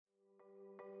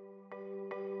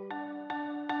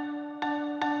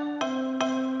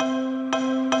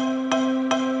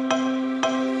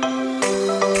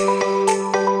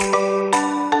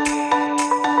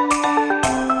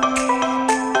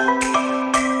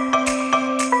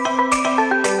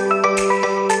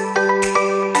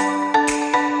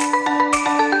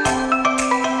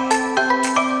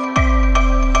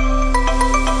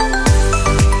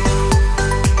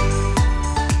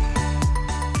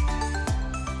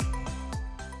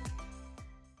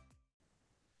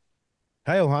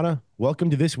Hi, Ohana. Welcome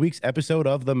to this week's episode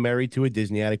of the Married to a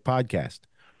Disney Addict podcast.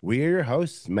 We're your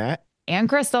hosts, Matt, And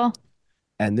Crystal.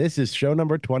 and this is show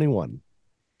number 21.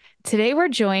 Today we're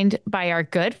joined by our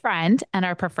good friend and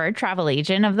our preferred travel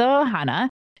agent of the Ohana,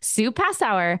 Sue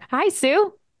Passauer. Hi,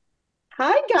 Sue.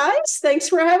 Hi guys, thanks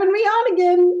for having me on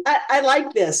again. I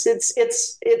like this.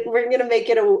 We're gonna make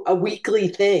it a weekly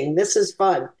thing. This is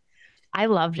fun. I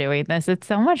love doing this. It's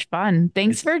so much fun.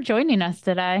 Thanks It's for joining us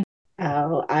today.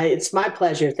 It's my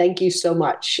pleasure. Thank you so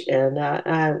much. And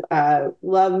I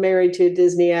love Married to a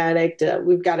Disney Addict.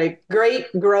 We've got a great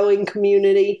growing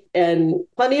community and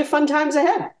plenty of fun times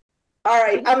ahead. All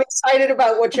right, I'm excited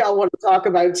about what y'all want to talk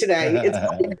about today. It's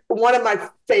one of my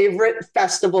favorite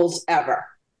festivals ever.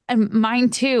 And mine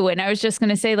too. And I was just going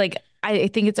to say, I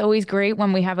think it's always great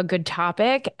when we have a good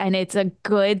topic. And it's a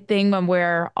good thing when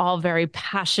we're all very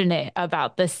passionate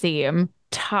about the same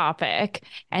topic.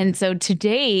 And so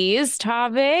today's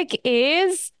topic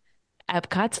is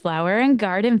Epcot's Flower and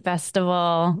Garden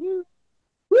Festival.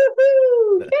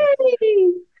 Woohoo!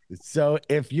 Yay! so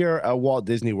if you're a Walt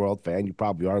Disney World fan, you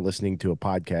probably are listening to a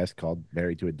podcast called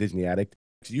Married to a Disney Addict.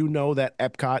 You know that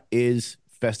Epcot is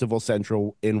Festival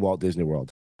Central in Walt Disney World.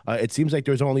 It seems like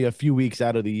there's only a few weeks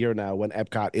out of the year now when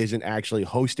Epcot isn't actually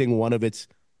hosting one of its,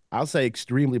 I'll say,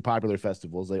 extremely popular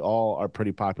festivals. They all are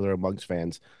pretty popular amongst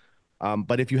fans.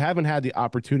 But if you haven't had the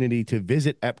opportunity to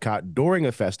visit Epcot during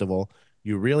a festival,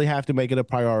 you really have to make it a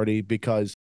priority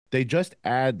because they just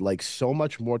add like so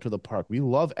much more to the park. We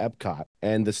love Epcot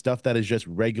and the stuff that is just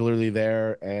regularly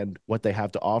there and what they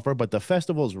have to offer, but the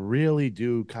festivals really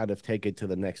do kind of take it to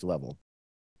the next level.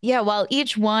 Yeah, well,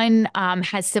 each one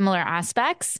has similar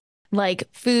aspects like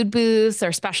food booths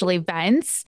or special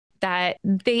events that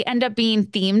they end up being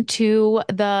themed to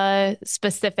the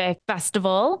specific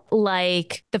festival,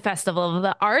 like the Festival of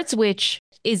the Arts, which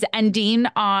is ending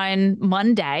on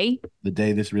Monday. The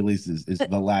day this releases is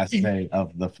the last day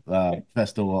of the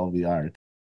Festival of the Arts.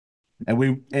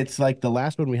 And it's like the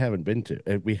last one we haven't been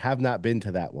to. We have not been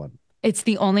to that one. It's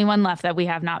the only one left that we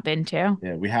have not been to.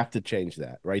 Yeah, we have to change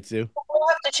that, right, Sue? We'll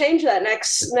have to change that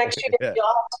next year. Yeah. You'll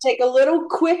have to take a little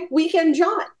quick weekend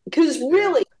jaunt because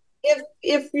really,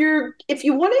 if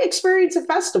you want to experience a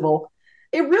festival,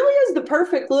 it really is the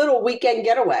perfect little weekend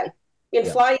getaway. You can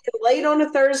Yeah. fly in late on a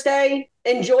Thursday,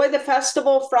 enjoy the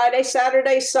festival Friday,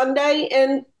 Saturday, Sunday,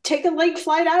 and take a late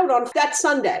flight out on that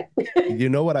Sunday. You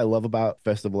know what I love about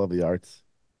Festival of the Arts?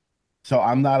 So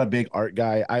I'm not a big art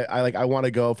guy. I want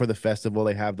to go for the festival.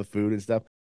 They have the food and stuff.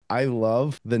 I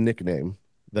love the nickname.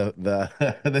 The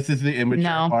this is the immature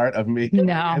No. part of me.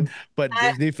 No. But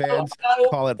Disney fans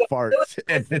call it farts,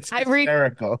 and it's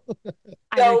hysterical.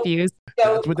 I refuse.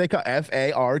 That's what they call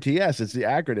FARTS. It's the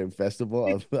acronym Festival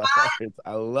of the Arts.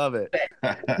 I love it.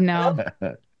 No.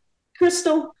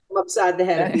 Crystal, I'm upside the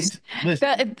head.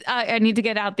 Listen, I need to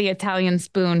get out the Italian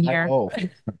spoon here.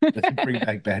 This bring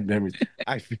back bad memories.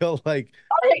 I feel like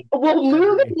All right, well,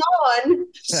 moving on.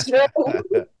 So,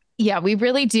 Yeah, we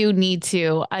really do need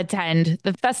to attend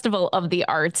the Festival of the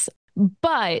Arts.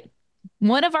 But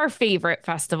one of our favorite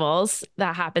festivals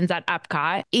that happens at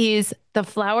Epcot is the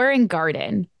Flower and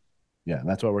Garden. yeah,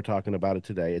 that's why we're talking about it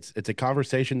today. It's a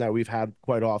conversation that we've had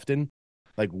quite often.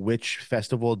 Like, which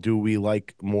festival do we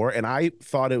like more? And I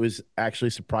thought it was actually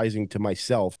surprising to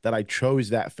myself that I chose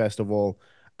that festival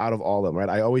out of all of them, right?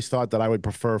 I always thought that I would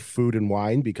prefer food and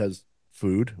wine because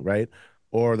food, right?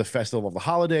 Or the Festival of the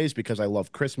Holidays because I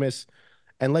love Christmas.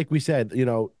 And like we said,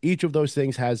 each of those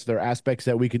things has their aspects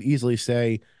that we could easily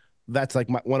say that's like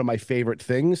one of my favorite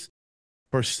things.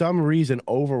 For some reason,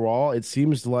 overall, it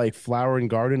seems like Flower and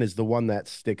Garden is the one that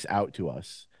sticks out to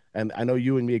us. And I know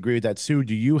you and me agree with that. Sue,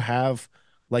 do you have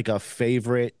like a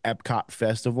favorite Epcot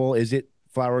festival? Is it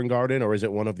Flower and Garden or is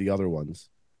it one of the other ones?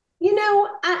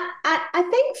 I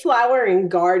think Flower and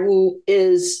Garden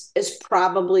is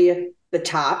probably at the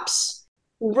tops.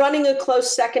 Running a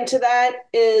close second to that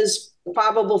is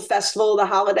probable Festival of the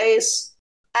Holidays.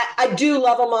 I do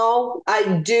love them all.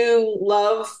 I do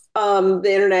love the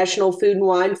International Food and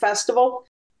Wine Festival,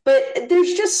 but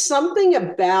there's just something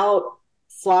about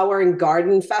Flower and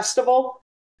Garden Festival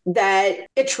that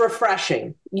it's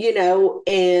refreshing,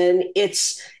 and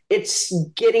it's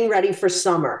getting ready for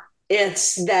summer.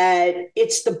 It's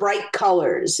the bright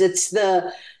colors. It's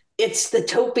the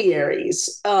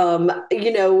topiaries.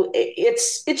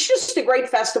 It's just a great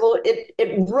festival.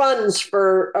 It runs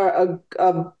for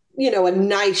a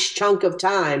nice chunk of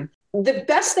time. The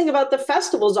best thing about the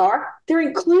festivals are they're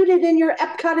included in your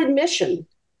Epcot admission.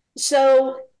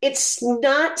 So it's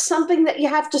not something that you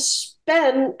have to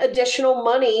spend additional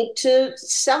money to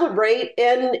celebrate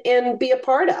and be a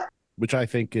part of. which I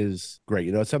think is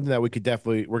great. It's something that we're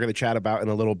going to chat about in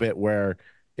a little bit, where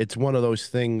it's one of those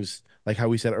things, like how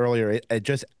we said earlier, it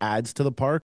just adds to the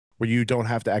park where you don't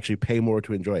have to actually pay more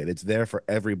to enjoy it. It's there for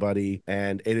everybody.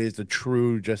 And it is a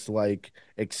true, just like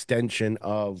extension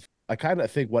of, I kind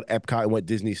of think, what EPCOT and what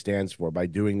Disney stands for by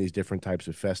doing these different types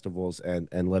of festivals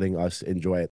and letting us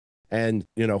enjoy it. And,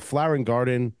 Flower and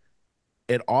Garden,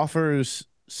 it offers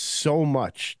so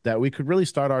much that we could really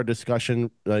start our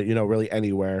discussion, really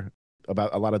anywhere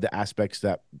about a lot of the aspects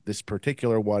that this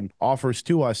particular one offers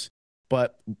to us.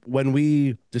 But when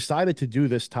we decided to do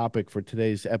this topic for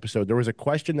today's episode, there was a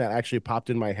question that actually popped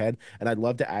in my head, and I'd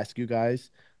love to ask you guys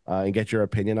and get your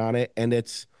opinion on it. And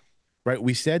it's, right,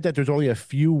 we said that there's only a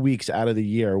few weeks out of the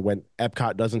year when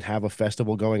EPCOT doesn't have a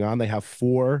festival going on. They have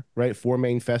four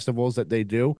main festivals that they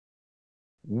do.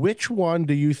 Which one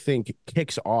do you think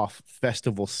kicks off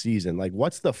festival season? Like,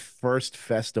 what's the first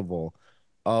festival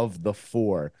of the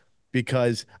four?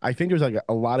 Because I think there's like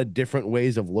a lot of different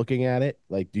ways of looking at it.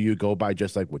 Like, do you go by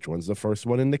just like which one's the first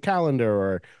one in the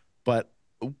calendar, but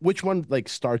which one like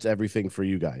starts everything for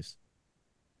you guys?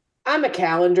 I'm a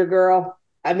calendar girl.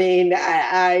 I mean,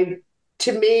 I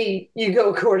to me, you go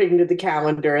according to the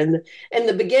calendar. And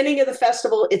the beginning of the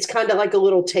festival, it's kind of like a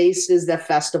little taste, is the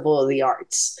Festival of the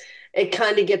Arts. It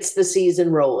kind of gets the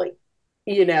season rolling.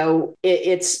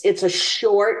 It's a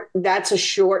short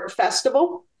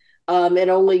festival. It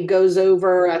only goes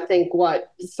over, I think,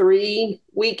 3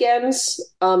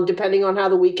 weekends, depending on how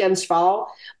the weekends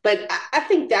fall. But I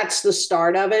think that's the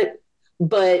start of it.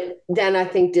 But then I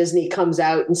think Disney comes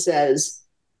out and says,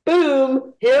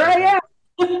 boom, here I am.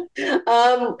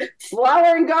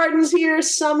 Flower and Garden's here.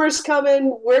 Summer's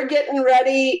coming. We're getting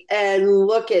ready. And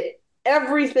look at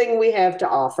everything we have to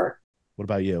offer. What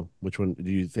about you? Which one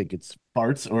do you think it's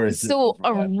parts, or is so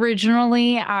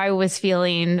originally I was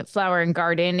feeling Flower and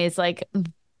Garden is like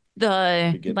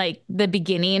the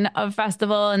beginning of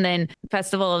festival, and then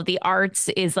Festival of the Arts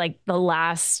is like the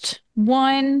last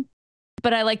one.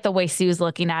 But I like the way Sue's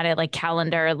looking at it, like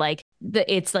calendar, like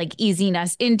it's like easing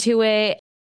us into it.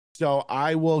 So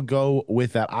I will go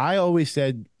with that. I always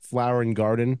said Flower and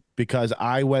Garden because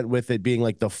I went with it being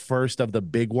like the first of the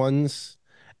big ones,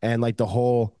 and like the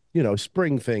whole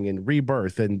spring thing and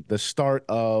rebirth and the start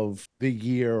of the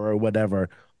year or whatever.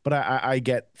 But I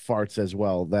get farts as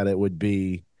well, that it would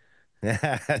be,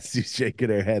 she's shaking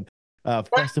her head,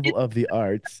 Festival of the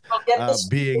Arts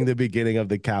being the beginning of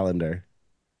the calendar.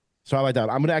 So I like that.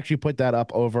 I'm going to actually put that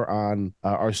up over on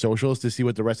our socials to see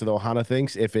what the rest of the Ohana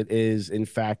thinks, if it is in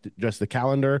fact just the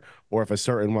calendar or if a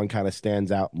certain one kind of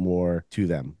stands out more to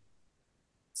them.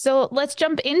 So let's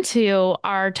jump into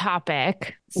our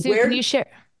topic. Sue, can you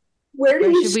share? Where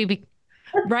should we be?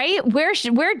 Right?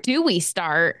 Where do we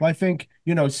start? Well, I think,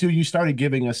 Sue, you started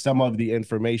giving us some of the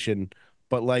information,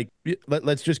 but like,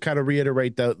 let's just kind of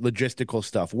reiterate the logistical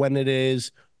stuff. When it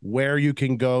is, where you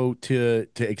can go to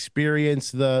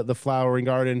experience the Flower and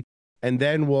Garden, and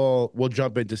then we'll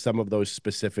jump into some of those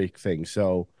specific things.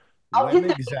 So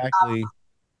when exactly?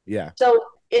 Yeah. So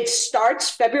it starts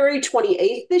February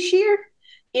 28th this year.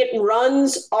 It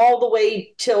runs all the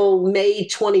way till May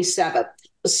 27th.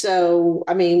 So,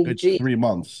 I mean, good 3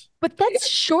 months. But that's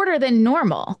shorter than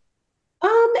normal.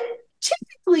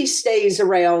 Typically stays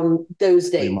around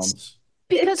those days. 3 months.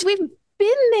 Because we've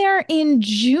been there in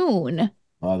June.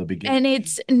 The beginning.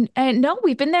 And no,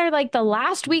 we've been there like the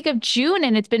last week of June,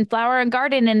 and it's been Flower and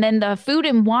Garden, and then the food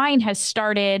and wine has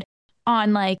started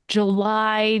on like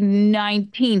July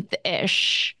 19th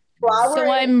ish. So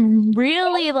I'm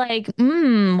really like,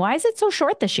 why is it so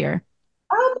short this year?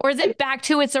 Or is it back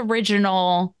to its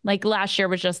original, like last year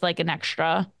was just like an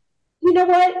extra? You know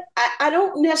what? I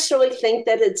don't necessarily think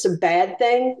that it's a bad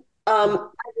thing. I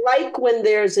like when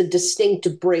there's a distinct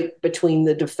break between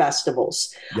the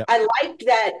festivals. Yep. I like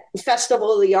that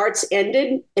Festival of the Arts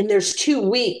ended, and there's 2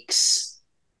 weeks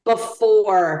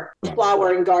before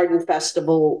Flower and Garden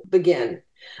Festival begin.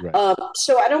 Right.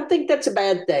 So I don't think that's a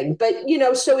bad thing. But,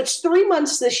 so it's 3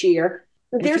 months this year.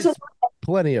 There's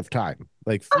plenty of time.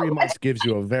 Like 3 months gives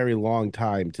you a very long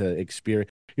time to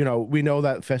experience. We know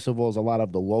that festivals, a lot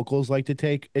of the locals like to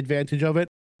take advantage of it.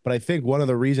 But I think one of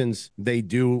the reasons they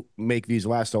do make these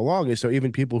last so long is so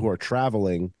even people who are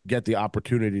traveling get the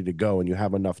opportunity to go, and you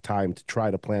have enough time to try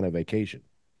to plan a vacation.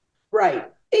 Right.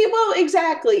 Well,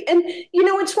 exactly. And,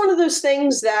 it's one of those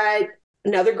things that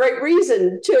another great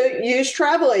reason to use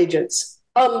travel agents.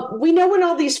 We know when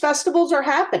all these festivals are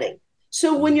happening.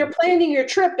 So when you're planning your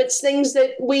trip, it's things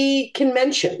that we can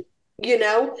mention,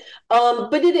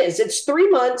 but it's 3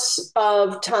 months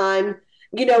of time.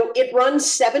 It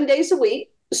runs 7 days a week.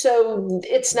 So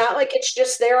it's not like it's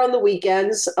just there on the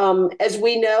weekends. As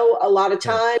we know, a lot of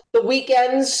Sure. time the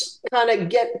weekends kind of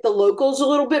get the locals a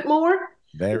little bit more.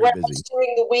 Very Whereas busy.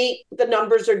 during the week, the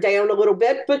numbers are down a little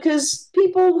bit because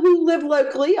people who live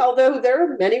locally, although there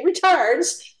are many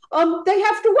retards, they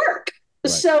have to work.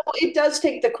 Right. So it does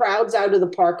take the crowds out of the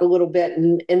park a little bit,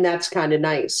 and that's kind of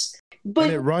nice. And it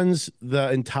But runs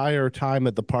the entire time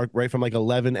at the park, right from like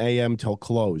 11 a.m. till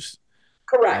close.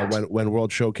 correct. When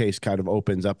World Showcase kind of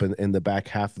opens up in the back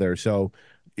half there. So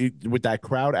with that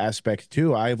crowd aspect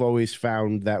too, I've always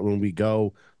found that when we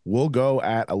go, we'll go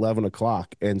at 11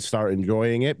 o'clock and start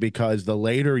enjoying it because the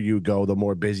later you go, the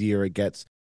more busier it gets.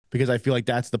 Because I feel like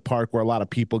that's the park where a lot of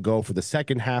people go for the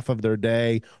second half of their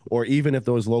day, or even if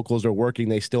those locals are working,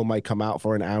 they still might come out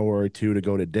for an hour or two to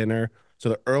go to dinner. So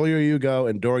the earlier you go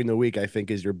and during the week, I think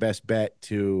is your best bet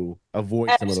to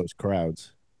avoid some of those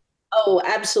crowds. Oh,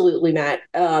 absolutely, Matt.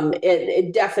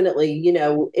 It definitely,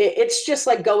 it's just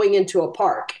like going into a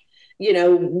park.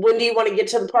 When do you want to get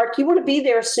to the park? You want to be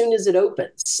there as soon as it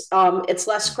opens. It's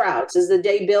less crowds. As the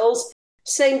day builds,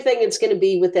 same thing it's going to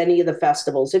be with any of the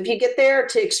festivals. If you get there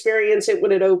to experience it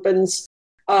when it opens,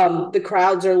 the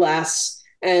crowds are less.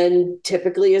 And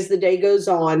typically, as the day goes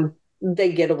on,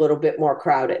 they get a little bit more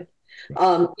crowded.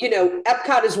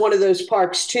 Epcot is one of those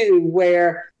parks too,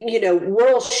 where,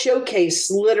 World Showcase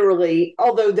literally,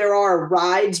 although there are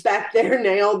rides back there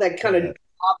now that kind of Yeah.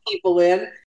 draw people in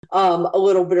a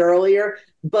little bit earlier,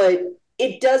 but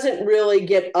it doesn't really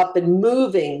get up and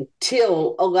moving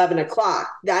till 11 o'clock.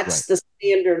 Right. That's the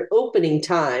standard opening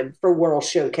time for World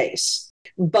Showcase.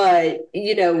 But,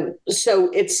 so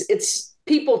it's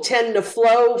people tend to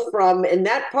flow from in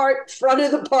that part, front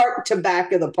of the park to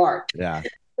back of the park. Yeah.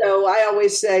 So I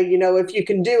always say, if you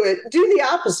can do it, do the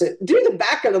opposite. Do the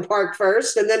back of the park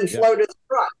first and then Yeah. flow to the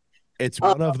front. It's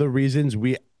Uh, one of the reasons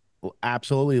we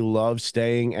absolutely love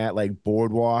staying at like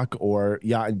Boardwalk or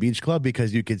Yacht and Beach Club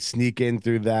because you could sneak in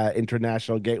through that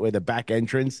international gateway, the back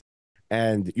entrance,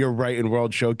 and you're right in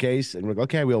World Showcase. And we're like,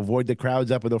 okay, we'll avoid the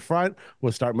crowds up in the front.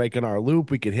 We'll start making our loop.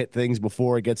 We could hit things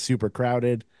before it gets super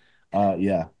crowded.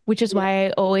 Yeah, Which is why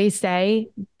I always say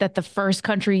that the first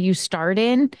country you start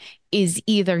in is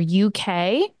either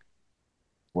UK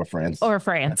we're friends. or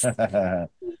France. and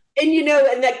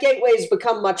that gateway has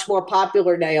become much more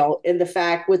popular now in the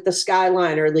fact with the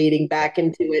Skyliner leading back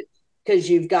into it because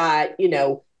you've got,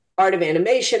 Art of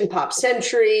Animation, Pop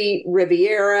Century,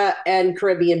 Riviera, and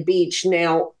Caribbean Beach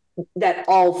now that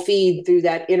all feed through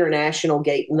that international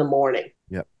gate in the morning.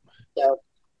 Yep. So,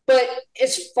 but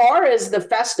as far as the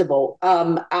festival,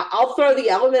 I'll throw the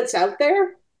elements out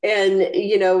there, and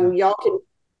y'all can.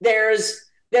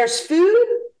 There's food,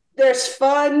 there's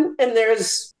fun, and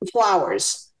there's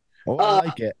flowers. Oh, I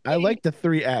like it. I like the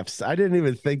three Fs. I didn't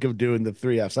even think of doing the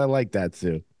three Fs. I like that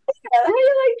too. How do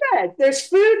you like that? There's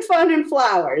food, fun, and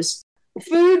flowers.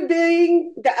 Food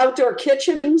being the outdoor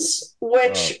kitchens, Oh.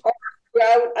 which are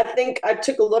throughout. I think I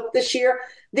took a look this year.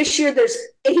 This year, there's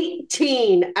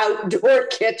 18 outdoor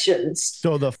kitchens.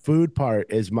 So the food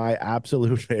part is my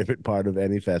absolute favorite part of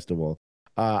any festival.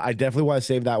 I definitely want to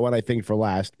save that one, I think, for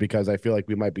last because I feel like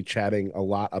we might be chatting a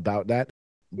lot about that.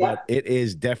 Yeah, But it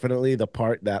is definitely the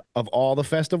part that of all the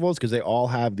festivals, because they all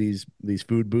have these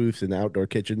food booths and outdoor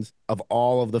kitchens. Of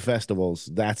all of the festivals,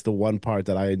 that's the one part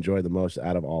that I enjoy the most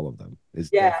out of all of them.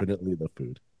 Is yeah. definitely the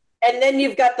food. And then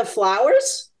you've got the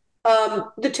flowers,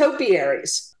 the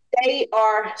topiaries. They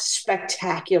are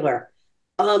spectacular.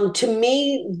 To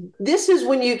me, this is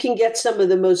when you can get some of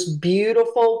the most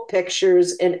beautiful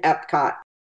pictures in Epcot.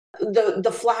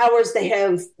 The flowers, they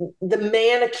have the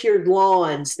manicured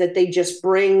lawns that they just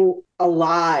bring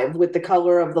alive with the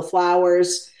color of the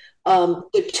flowers.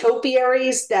 The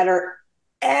topiaries that are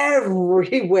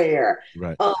everywhere.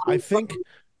 Right. Um, I think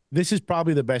this is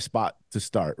probably the best spot to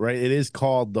start, right? It is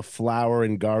called the Flower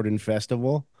and Garden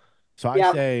Festival. So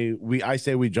yeah, I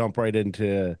say we jump right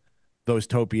into those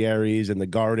topiaries and the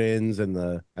gardens and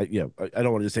I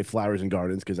don't want to just say flowers and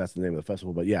gardens because that's the name of the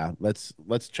festival, but yeah, let's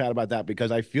chat about that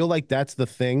because I feel like that's the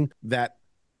thing that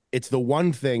it's the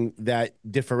one thing that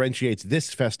differentiates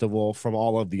this festival from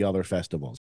all of the other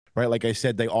festivals, right? Like I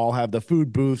said, they all have the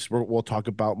food booths where we'll talk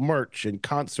about merch and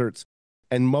concerts,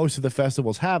 and most of the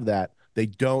festivals have that. They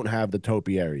don't have the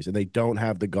topiaries and they don't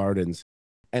have the gardens.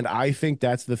 And I think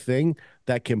that's the thing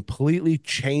that completely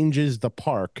changes the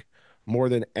park more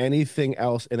than anything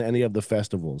else in any of the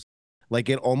festivals. Like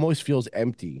it almost feels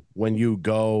empty when you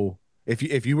go.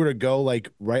 If you were to go like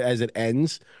right as it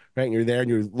ends, right, and you're there and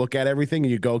you look at everything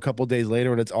and you go a couple days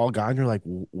later and it's all gone, you're like,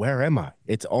 where am I?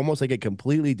 It's almost like a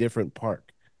completely different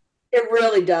park. It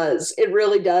really does. It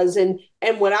really does. And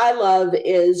what I love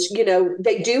is,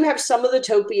 they do have some of the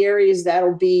topiaries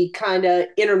that'll be kind of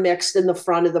intermixed in the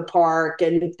front of the park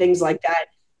and things like that.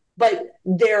 But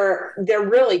they're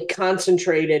really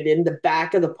concentrated in the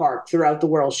back of the park throughout the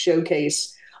World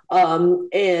Showcase. And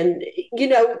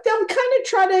they'll kind of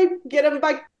try to get them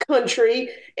by country,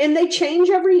 and they change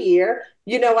every year.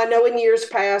 I know in years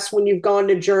past when you've gone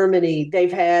to Germany,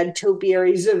 they've had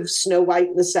topiaries of Snow White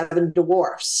and the Seven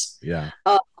Dwarfs. Yeah.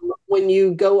 When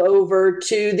you go over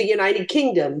to the United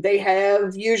Kingdom, they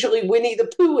have usually Winnie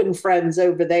the Pooh and friends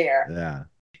over there. Yeah.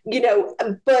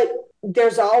 But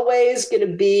there's always going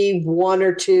to be one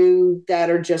or two that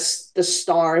are just the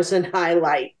stars and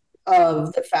highlight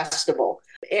of the festival.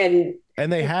 And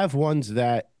they have ones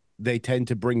that they tend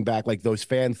to bring back, like those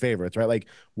fan favorites, right? Like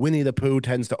Winnie the Pooh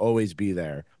tends to always be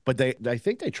there, but I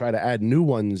think they try to add new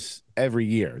ones every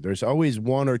year. There's always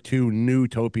one or two new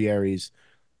topiaries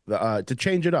to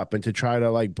change it up and to try to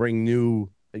like bring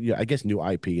new, I guess new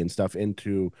IP and stuff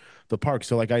into the park.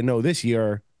 So like I know this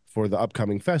year for the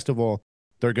upcoming festival,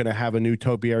 they're going to have a new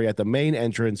topiary at the main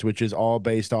entrance, which is all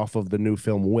based off of the new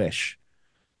film Wish.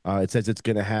 It says it's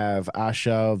going to have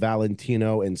Asha,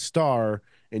 Valentino, and Star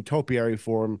in topiary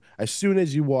form as soon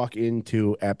as you walk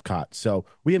into EPCOT. So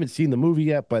we haven't seen the movie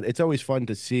yet, but it's always fun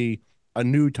to see a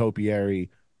new topiary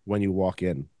when you walk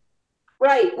in.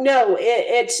 Right. No,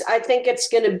 I think it's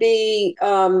going to be,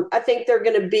 I think they're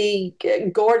going to be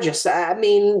gorgeous. I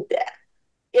mean,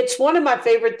 it's one of my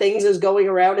favorite things is going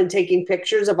around and taking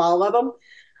pictures of all of them.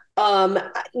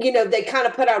 They kind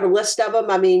of put out a list of them.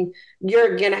 I mean,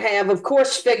 you're going to have, of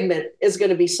course, Figment is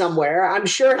going to be somewhere. I'm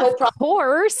sure he'll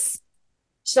probably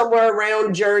somewhere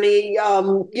around Journey,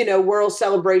 World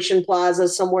Celebration Plaza,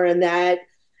 somewhere in that.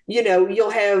 You'll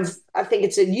have, I think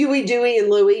it's in Huey, Dewey, and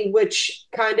Louie, which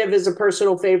kind of is a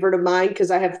personal favorite of mine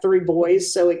because I have 3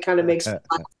 boys, so it kind of makes fun.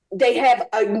 They have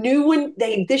a new one.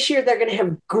 This year they're going to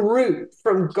have Groot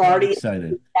from Guardians of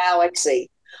the Galaxy.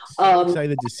 So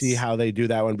excited to see how they do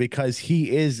that one because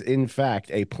he is in fact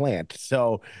a plant.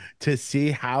 So to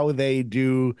see how they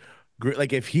do,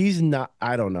 like if he's not,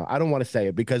 I don't know, I don't want to say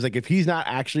it because like if he's not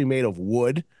actually made of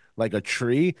wood, like a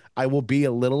tree, I will be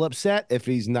a little upset if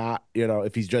he's not,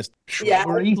 if he's just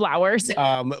shrubbery. Flowers.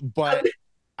 But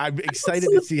I'm excited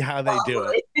to see how they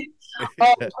do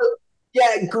it.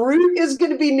 Yeah, Groot is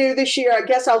going to be new this year. I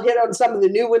guess I'll hit on some of the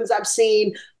new ones I've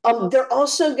seen. They're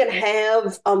also going to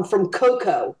have from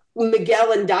Coco,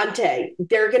 Miguel and Dante.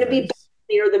 They're going to be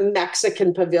near the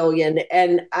Mexican pavilion,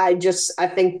 and I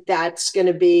think that's going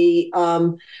to be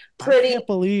pretty. I can't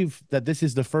believe that this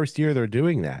is the first year they're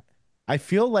doing that. I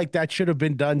feel like that should have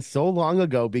been done so long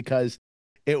ago because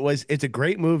it's a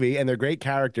great movie and they're great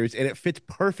characters and it fits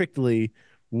perfectly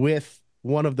with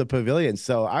one of the pavilions.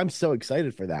 So I'm so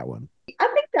excited for that one. I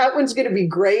think that one's going to be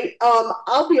great.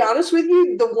 I'll be honest with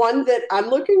you, the one that I'm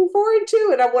looking forward to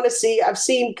and I want to see, I've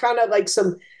seen kind of like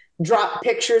some drop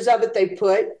pictures of it they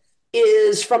put,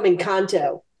 is from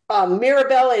Encanto.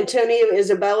 Mirabel, Antonio,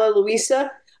 Isabella,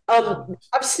 Luisa.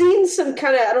 I've seen some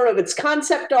kind of, I don't know if it's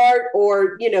concept art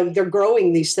or, they're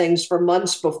growing these things for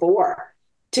months before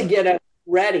to get it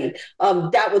ready.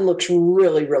 That one looks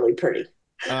really, really pretty.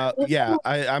 Yeah,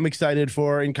 I'm excited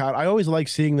for Encanto. I always like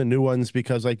seeing the new ones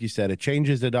because, like you said, it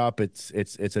changes it up. It's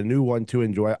a new one to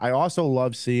enjoy. I also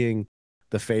love seeing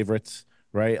the favorites,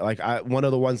 right? Like one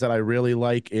of the ones that I really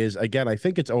like is, again, I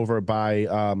think it's over by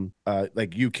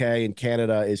like UK and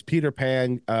Canada, is Peter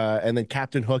Pan and then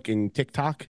Captain Hook in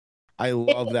TikTok. I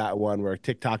love that one where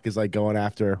TikTok is like going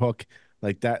after Hook.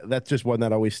 Like that's just one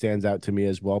that always stands out to me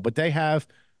as well. But they have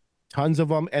tons of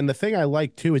them. And the thing I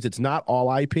like too is it's not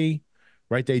all IP,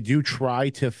 right? They do try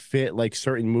to fit like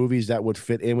certain movies that would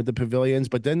fit in with the pavilions,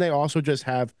 but then they also just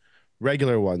have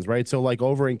regular ones, right? So like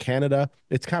over in Canada,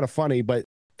 it's kind of funny, but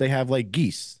they have like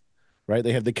geese, right?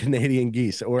 They have the Canadian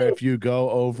geese. Or if you go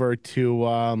over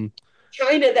to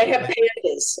China, they have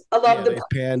pandas. I love the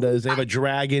pandas. They have a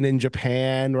dragon in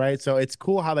Japan, right? So it's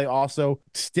cool how they also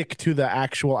stick to the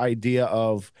actual idea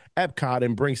of Epcot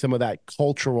and bring some of that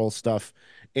cultural stuff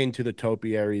into the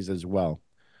topiaries as well.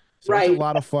 So it's a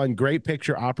lot of fun. Great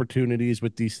picture opportunities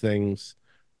with these things.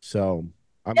 So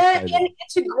I'm excited. And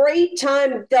it's a great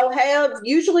time. They'll have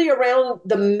usually around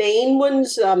the main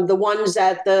ones, the ones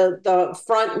at the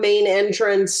front main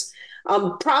entrance,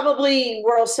 probably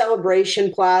World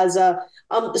Celebration Plaza.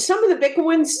 Some of the bigger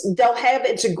ones, they'll have,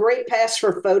 it's a great pass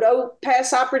for photo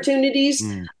pass opportunities.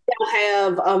 They'll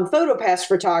have photo pass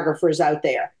photographers out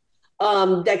there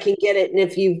that can get it. And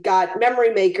if you've got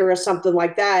Memory Maker or something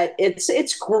like that,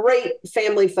 it's great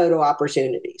family photo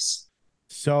opportunities.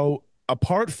 So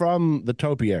apart from the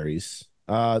topiaries,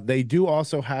 They do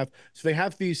also have, so they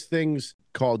have these things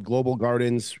called global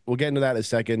gardens. We'll get into that in a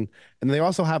second. And they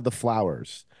also have the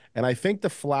flowers. And I think the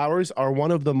flowers are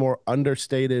one of the more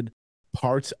understated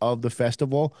parts of the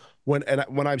festival. When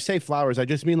I say flowers, I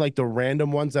just mean like the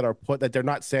random ones that are put that they're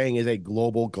not saying is a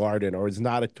global garden or is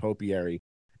not a topiary.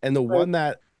 And the one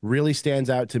that really stands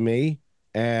out to me,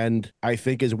 and I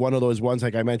think is one of those ones,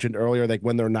 like I mentioned earlier, like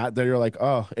when they're not there, you're like,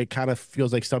 oh, it kind of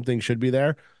feels like something should be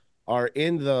there, are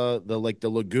in the like the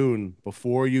lagoon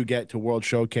before you get to World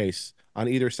Showcase. On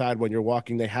either side when you're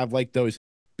walking, they have like those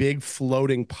big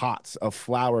floating pots of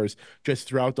flowers just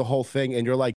throughout the whole thing. And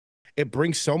you're like, it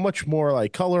brings so much more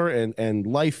like color and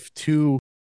life to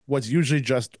what's usually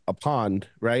just a pond,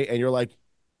 right? And you're like,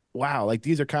 wow, like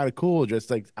these are kind of cool,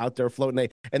 just like out there floating.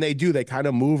 They kind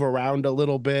of move around a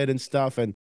little bit and stuff.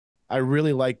 And I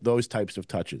really like those types of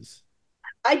touches.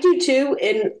 I do too.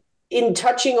 And in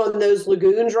touching on those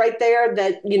lagoons right there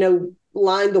that,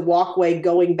 line the walkway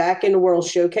going back into World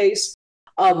Showcase,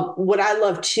 what I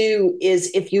love too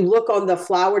is if you look on the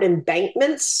flowered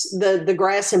embankments, the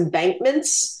grass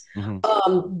embankments,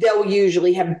 they'll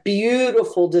usually have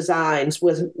beautiful designs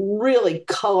with really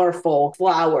colorful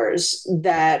flowers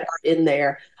that are in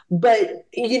there. But,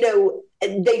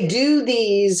 they do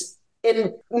these,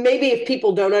 and maybe if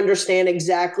people don't understand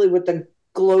exactly what the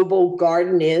global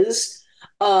garden is,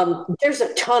 there's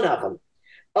a ton of them.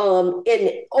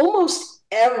 And almost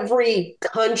every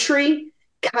country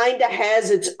kind of has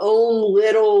its own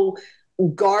little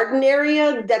garden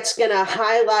area that's going to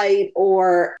highlight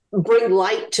or bring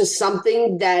light to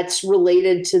something that's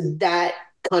related to that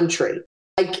country.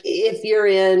 Like if you're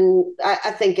in, I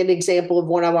think an example of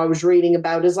one I was reading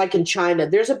about is like in China,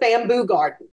 there's a bamboo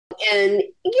garden. And,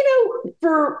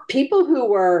 for people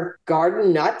who are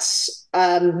garden nuts,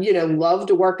 love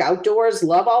to work outdoors,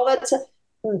 love all that stuff,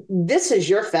 this is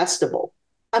your festival.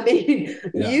 I mean,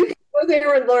 you can go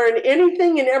there and learn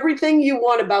anything and everything you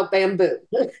want about bamboo.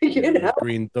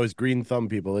 Those green thumb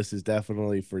people, this is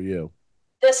definitely for you.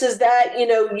 This is that,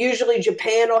 usually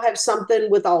Japan will have something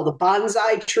with all the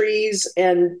bonsai trees,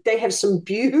 and they have some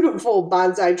beautiful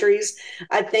bonsai trees.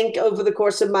 I think over the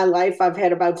course of my life, I've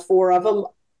had about 4 of them.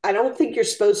 I don't think you're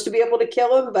supposed to be able to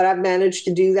kill them, but I've managed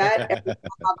to do that every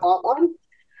time I bought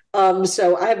one.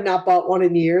 So I have not bought one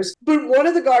in years. But one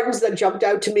of the gardens that jumped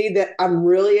out to me that I'm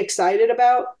really excited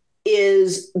about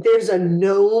is there's a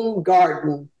gnome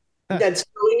garden that's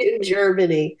going in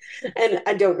Germany. And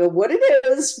I don't know what it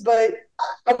is, but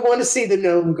I want to see the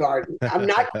gnome garden. I'm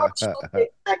not quite sure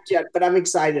yet, but I'm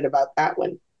excited about that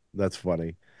one. That's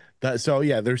funny.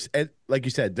 There's, like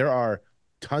you said, there are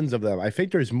tons of them. I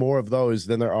think there's more of those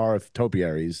than there are of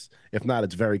topiaries. If not,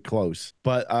 it's very close.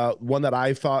 But one that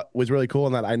I thought was really cool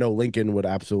and that I know Lincoln would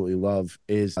absolutely love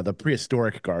is the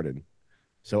prehistoric garden.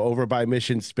 So over by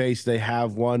Mission Space, they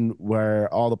have one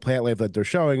where all the plant life that they're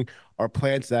showing are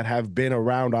plants that have been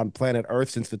around on planet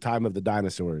Earth since the time of the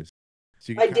dinosaurs.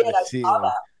 So you can see, saw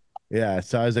that. Yeah,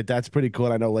 so I was like, that's pretty cool.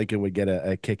 And I know Lincoln would get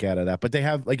a kick out of that. But they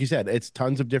have, like you said, it's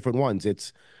tons of different ones.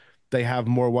 They have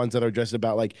more ones that are just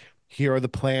about like, here are the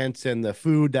plants and the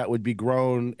food that would be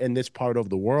grown in this part of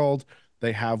the world.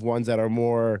 They have ones that are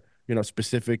more,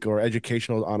 specific or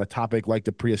educational on a topic like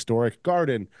the prehistoric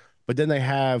garden. But then they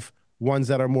have ones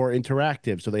that are more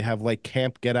interactive. So they have like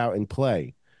Camp Get Out and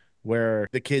Play, where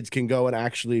the kids can go and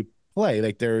actually play.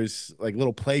 Like there's like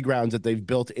little playgrounds that they've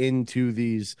built into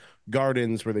these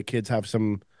gardens where the kids have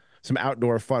some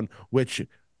outdoor fun, which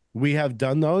we have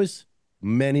done those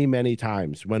many, many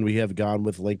times when we have gone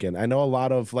with Lincoln. I know a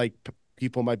lot of like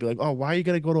people might be like, oh, why are you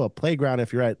going to go to a playground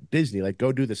if you're at Disney? Like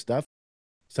go do the stuff.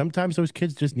 Sometimes those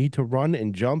kids just need to run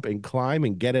and jump and climb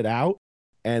and get it out.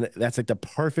 And that's like the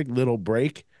perfect little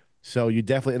break. So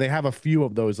they have a few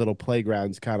of those little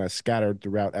playgrounds kind of scattered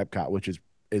throughout EPCOT, which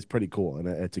is pretty cool. And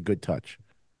it's a good touch.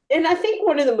 And I think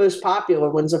one of the most popular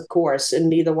ones, of course, and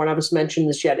neither one of us mentioned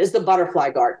this yet, is the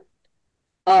butterfly garden.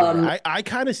 I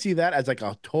kind of see that as like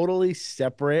a totally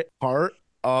separate part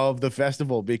of the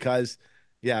festival because,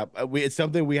 it's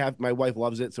something we have. My wife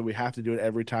loves it, so we have to do it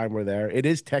every time we're there. It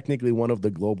is technically one of the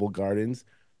global gardens,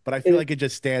 but I feel like it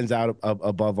just stands out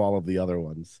above all of the other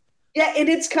ones. Yeah, and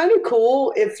it's kind of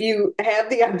cool if you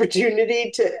have the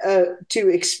opportunity to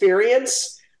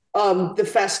experience the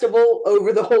festival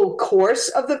over the whole course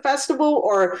of the festival,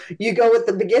 or you go at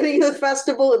the beginning of the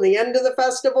festival and the end of the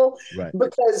festival, right?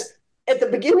 Because at the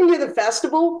beginning of the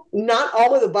festival, not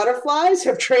all of the butterflies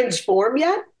have transformed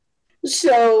yet.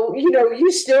 So,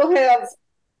 you still have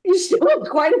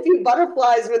quite a few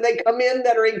butterflies when they come in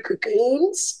that are in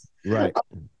cocoons. Right.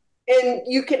 And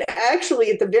you can actually,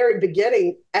 at the very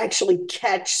beginning, actually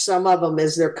catch some of them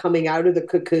as they're coming out of the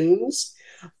cocoons.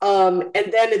 And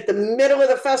then at the middle of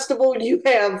the festival, you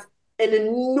have an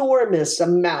enormous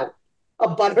amount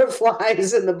of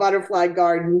butterflies in the butterfly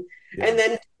garden. Yeah. And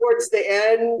then towards the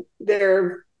end,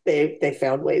 they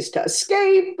found ways to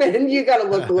escape, and you got to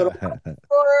look a little for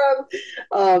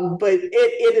them. But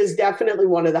it is definitely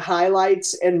one of the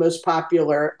highlights and most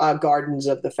popular gardens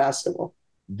of the festival.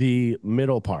 The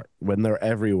middle part, when they're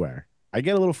everywhere, I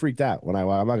get a little freaked out when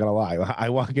I'm not gonna lie. I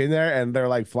walk in there and they're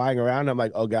like flying around. I'm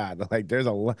like, oh God, like there's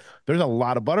a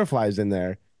lot of butterflies in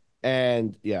there.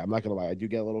 And yeah, I'm not gonna lie, I do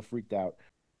get a little freaked out.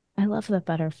 I love the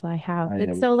butterfly house. I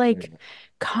It's am so like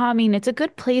calming. It's a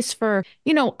good place for,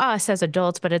 us as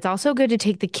adults, but it's also good to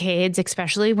take the kids,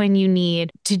 especially when you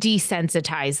need to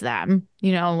desensitize them,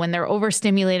 when they're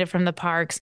overstimulated from the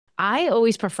parks. I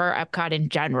always prefer Epcot in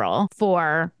general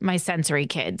for my sensory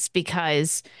kids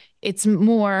because it's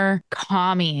more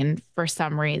calming for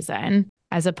some reason,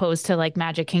 as opposed to like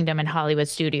Magic Kingdom and Hollywood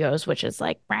Studios, which is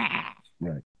like, rah.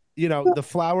 Right. The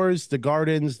flowers, the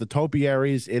gardens, the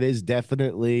topiaries, it is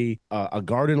definitely a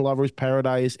garden lover's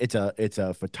paradise. It's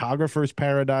a photographer's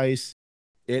paradise.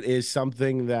 It is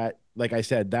something that, like I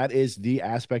said, that is the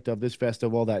aspect of this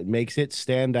festival that makes it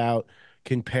stand out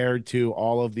compared to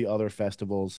all of the other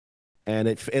festivals. And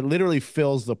it literally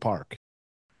fills the park,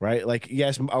 right? Like,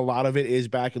 yes, a lot of it is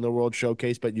back in the World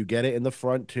Showcase, but you get it in the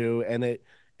front too. And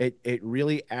it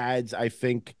really adds, I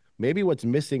think, maybe what's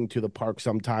missing to the park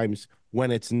sometimes when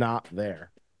it's not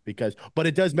there, but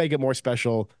it does make it more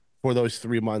special for those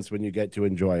 3 months when you get to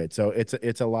enjoy it. So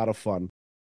it's a lot of fun.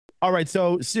 All right.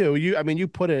 So Sue, you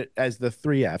put it as the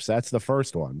 3 Fs. That's the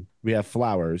first one. We have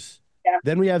flowers. Yeah.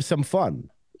 Then we have some fun.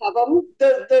 Of them,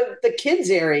 the kids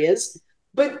areas,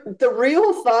 but the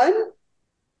real fun,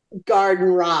 Garden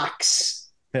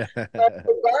Rocks. The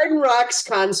Garden Rocks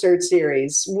concert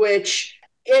series, which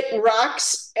it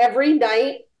rocks every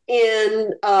night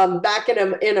in back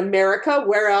in America.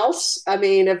 Where else? I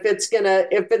mean, if it's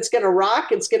gonna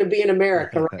rock, it's gonna be in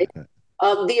America, right?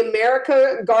 The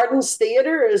America Gardens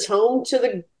Theater is home to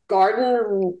the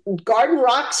Garden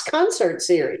Rocks concert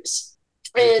series.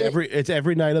 And It's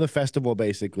every night of the festival,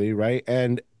 basically, right?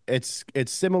 And it's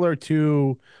similar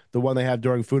to the one they have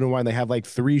during Food and Wine. They have like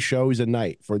 3 shows a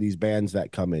night for these bands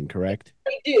that come in, correct?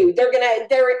 they do. They're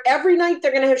every night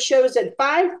they're gonna have shows at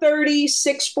 5:30,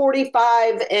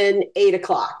 6:45, and 8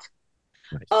 o'clock.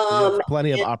 Nice. So you have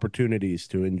plenty of opportunities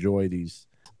to enjoy these.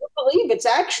 I believe it's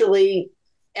actually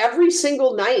every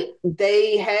single night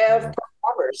they have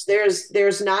performers.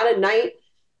 There's not a night.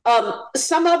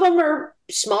 Some of them are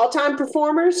small time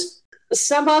performers.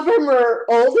 Some of them are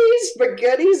oldies but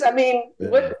goodies. I mean,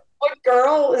 what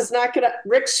girl is not gonna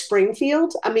Rick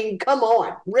Springfield? I mean, come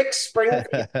on, Rick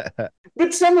Springfield.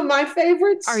 But some of my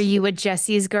favorites. Are you a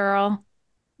Jesse's girl?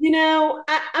 I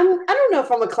don't know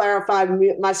if I'm gonna clarify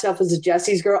myself as a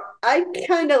Jesse's girl. I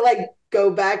kind of like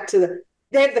go back to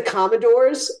they have the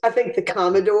Commodores. I think the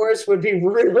Commodores would be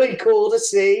really cool to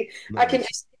see. Nice. I can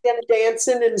just see them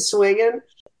dancing and swinging.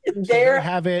 So they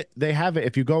have it.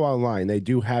 If you go online, they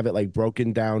do have it like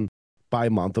broken down by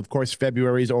month. Of course,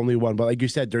 February is only one, but like you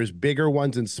said, there's bigger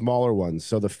ones and smaller ones.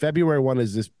 So the February one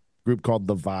is this group called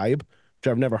The Vibe, which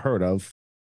I've never heard of.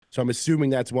 So I'm assuming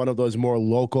that's one of those more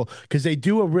local, because they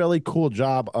do a really cool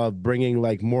job of bringing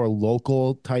like more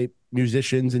local type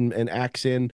musicians and acts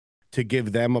in to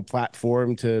give them a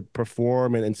platform to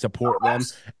perform and support them.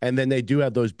 And then they do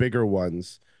have those bigger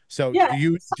ones. So yeah.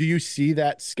 Do you see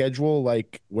that schedule,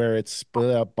 like where it's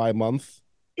split up by month?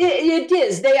 It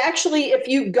is. They actually, if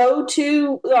you go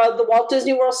to the Walt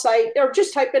Disney World site or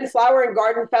just type in Flower and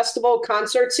Garden Festival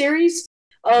concert series,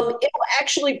 it'll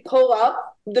actually pull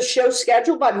up the show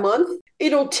schedule by month.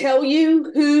 It'll tell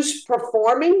you who's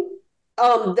performing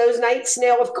those nights.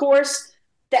 Now, of course,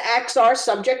 the acts are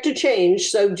subject to change.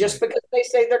 So just because they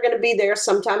say they're going to be there,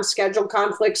 sometimes schedule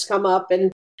conflicts come up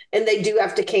and they do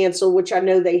have to cancel, which I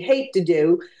know they hate to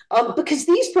do, because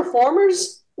these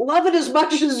performers love it as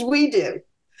much as we do.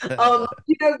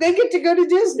 They get to go to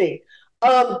Disney.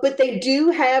 But they do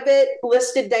have it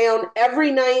listed down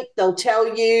every night. They'll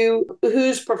tell you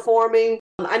who's performing.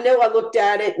 I know I looked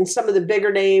at it and some of the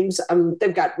bigger names,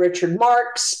 they've got Richard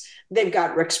Marx, they've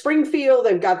got Rick Springfield,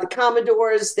 they've got the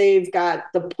Commodores, they've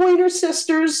got the Pointer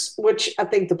Sisters, which I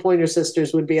think the Pointer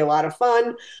Sisters would be a lot of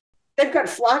fun. They've got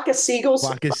Flock of Seagulls.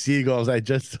 Flock of Seagulls. I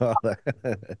just saw that.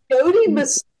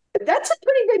 That's a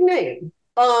pretty big name.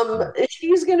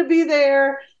 She's going to be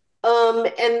there.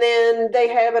 And then they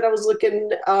have it. I was looking.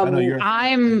 I know you're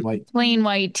I'm like, plain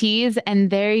white tees,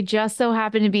 and they just so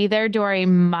happen to be there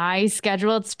during my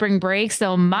scheduled spring break.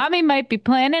 So mommy might be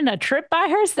planning a trip by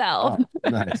herself. oh,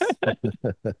 nice.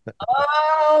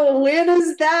 Oh, when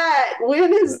is that?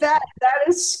 When is that? That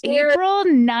is scary. April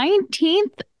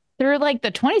 19th through like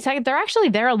the 22nd. They're actually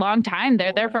there a long time.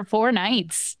 They're there for 4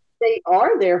 nights. They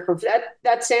are there for that.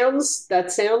 That sounds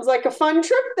like a fun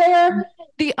trip there.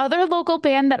 The other local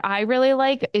band that I really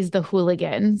like is the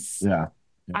Hooligans. Yeah.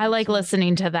 I like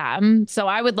listening to them. So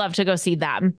I would love to go see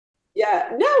them. Yeah,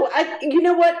 no, you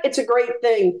know what? It's a great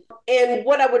thing. And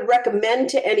what I would recommend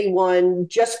to anyone,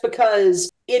 just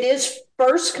because it is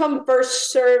first come,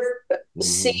 first serve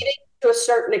seating to a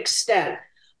certain extent.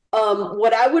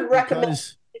 What I would recommend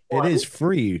Because it is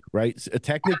free, right?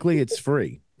 Technically, it's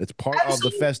free. It's part of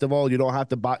the festival. You don't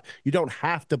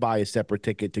have to buy a separate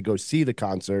ticket to go see the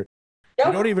concert.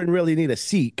 You don't even really need a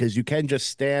seat because you can just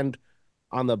stand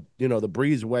on the the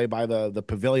breezeway by the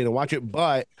pavilion and watch it.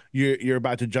 But you're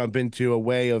about to jump into a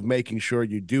way of making sure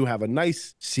you do have a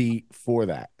nice seat for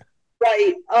that.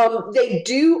 Right. They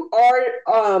do offer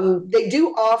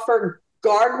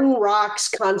Garden Rocks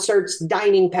concerts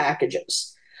dining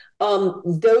packages.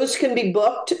 Those can be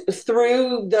booked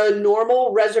through the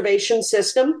normal reservation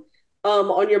system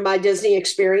on your My Disney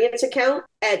Experience account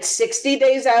at 60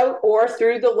 days out or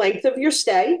through the length of your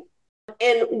stay.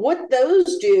 And what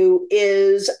those do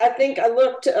is, I think I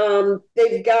looked,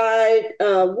 they've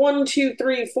got 1, 2,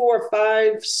 3, 4,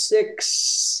 5,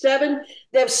 6, 7.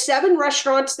 They have 7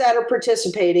 restaurants that are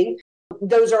participating.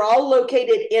 Those are all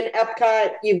located in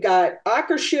EPCOT. You've got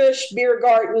Akershus, Beer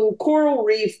Garden, Coral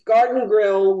Reef, Garden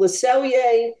Grill, Le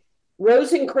Cellier,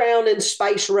 Rose and Crown, and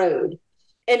Spice Road.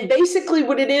 And basically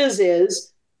what it is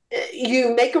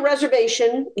you make a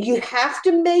reservation. You have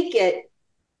to make it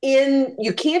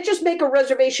you can't just make a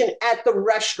reservation at the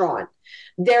restaurant.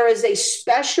 There is a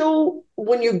special,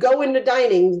 when you go into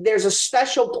dining, there's a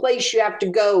special place you have to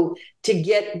go to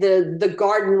get the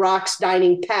Garden Rocks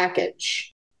dining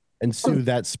package. And Sue,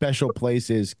 that special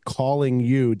place is calling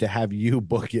you to have you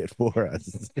book it for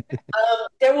us.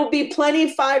 There will be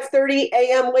plenty 5:30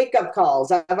 a.m. wake up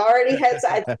calls. I've already had.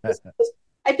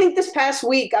 I think this past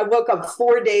week I woke up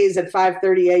 4 days at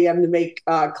 5:30 a.m. to make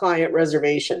client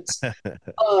reservations.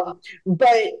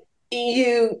 But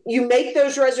you make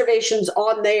those reservations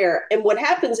on there, and what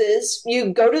happens is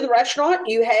you go to the restaurant.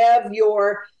 You have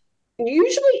your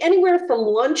usually anywhere from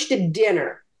lunch to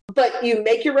dinner. But you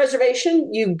make your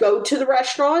reservation, you go to the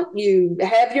restaurant, you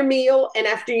have your meal, and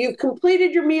after you've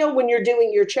completed your meal, when you're doing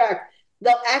your check,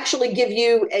 they'll actually give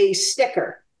you a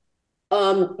sticker.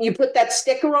 You put that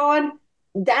sticker on.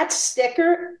 That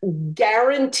sticker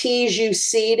guarantees you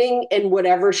seating in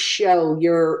whatever show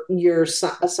you're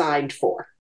assigned for.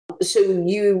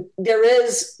 So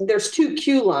there's 2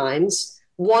 queue lines.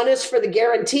 One is for the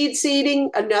guaranteed seating.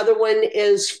 Another one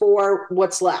is for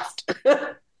what's left.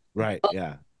 Right.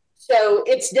 Yeah. So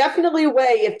it's definitely a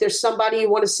way, if there's somebody you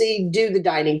want to see, do the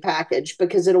dining package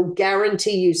because it'll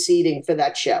guarantee you seating for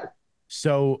that show.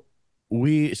 So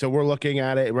we're looking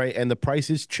at it, right, and the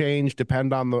prices change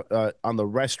depend on the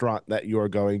restaurant that you're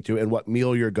going to and what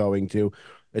meal you're going to.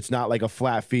 It's not like a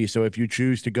flat fee. So if you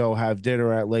choose to go have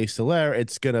dinner at Le Solaire,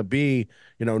 it's gonna be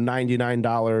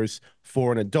 $99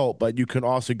 for an adult. But you can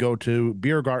also go to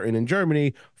Beer Garden in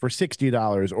Germany for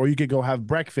 $60, or you could go have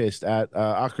breakfast at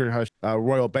Akershus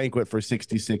Royal Banquet for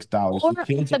 $66. Or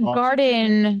the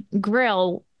Garden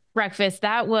Grill breakfast.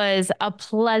 That was a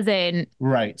pleasant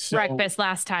breakfast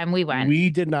last time we went. We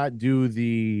did not do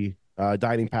the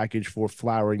dining package for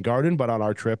Flower and Garden, but on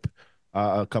our trip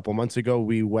a couple months ago,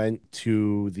 we went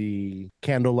to the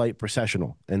candlelight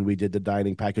processional and we did the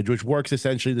dining package, which works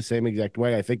essentially the same exact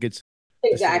way. I think it's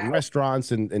exactly the same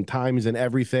restaurants and times and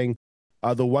everything.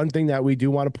 The one thing that we do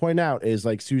want to point out is,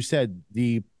 like Sue said,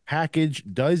 the package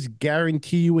does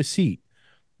guarantee you a seat,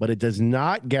 but it does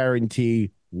not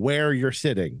guarantee where you're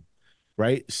sitting,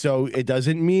 right? So it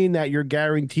doesn't mean that you're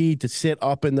guaranteed to sit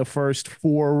up in the first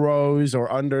 4 rows or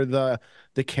under the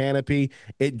canopy.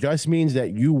 It just means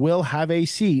that you will have a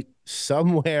seat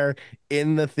somewhere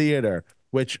in the theater,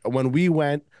 which when we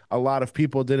went, a lot of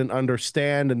people didn't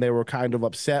understand and they were kind of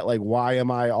upset. Like, why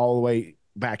am I all the way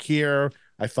back here?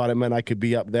 I thought it meant I could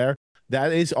be up there.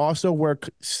 That is also where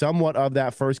somewhat of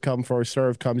that first come, first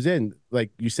serve comes in. Like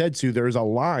you said, Sue, there's a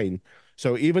line.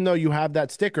 So even though you have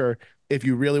that sticker, if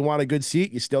you really want a good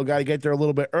seat, you still got to get there a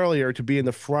little bit earlier to be in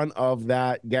the front of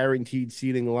that guaranteed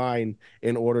seating line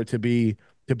in order to be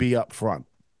up front.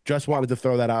 Just wanted to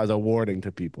throw that out as a warning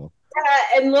to people.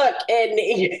 And look, and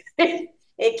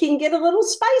it can get a little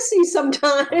spicy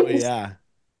sometimes. Oh, yeah.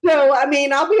 So, I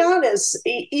mean, I'll be honest,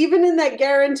 even in that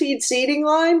guaranteed seating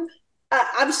line,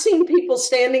 I've seen people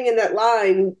standing in that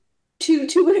line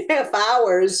 2.5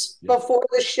 hours before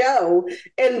the show,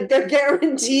 and they're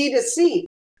guaranteed a seat,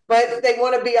 but they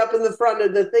want to be up in the front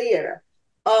of the theater.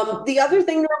 The other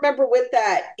thing to remember with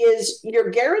that is you're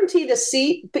guaranteed a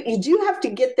seat, but you do have to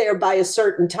get there by a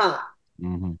certain time.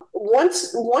 Mm-hmm.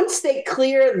 Once they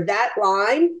clear that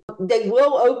line, they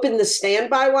will open the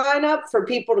standby lineup for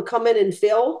people to come in and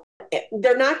fill.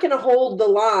 They're not going to hold the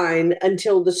line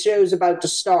until the show's about to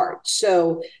start.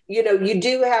 So, you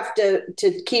do have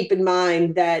to keep in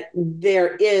mind that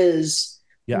there is,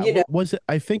 Yeah, what was it?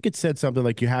 I think it said something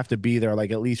like you have to be there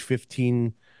like at least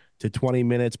 15 to 20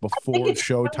 minutes before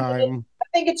showtime. I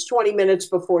think it's 20 minutes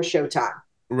before showtime.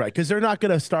 Right, because they're not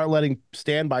going to start letting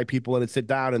standby people in and sit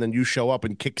down, and then you show up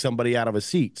and kick somebody out of a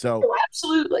seat. So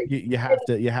absolutely, you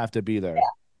have to be there. Yeah.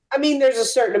 I mean, there's a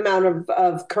certain amount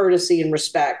of courtesy and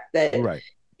respect that right.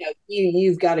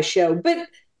 You've got to show. But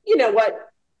you know what?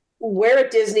 Where at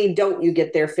Disney don't you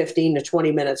get there 15 to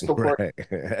 20 minutes before? Right.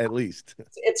 At least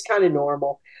it's kind of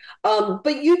normal.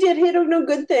 But you did hit on a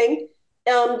good thing.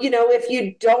 If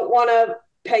you don't want to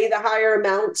pay the higher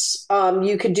amounts,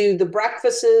 you could do the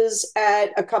breakfasts at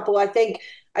a couple. I think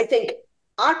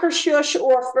Akershush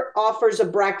offers a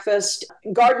breakfast.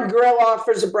 Garden Grill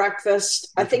offers a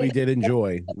breakfast. I think we did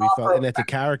enjoy. We felt, and it's a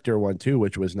character one too,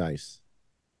 which was nice.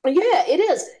 Yeah, it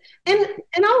is. And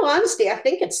in all honesty, I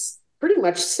think it's pretty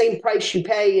much the same price you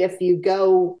pay if you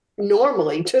go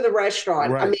normally to the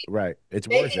restaurant. Right, I mean, right. It's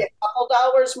maybe worth it. a couple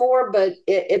dollars more, but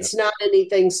it's not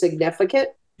anything significant.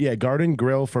 Yeah, Garden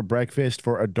Grill for breakfast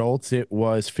for adults, it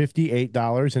was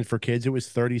 $58, and for kids, it was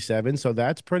 $37. So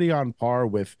that's pretty on par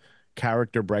with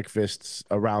character breakfasts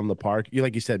around the park.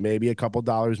 Like you said, maybe a couple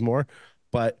dollars more,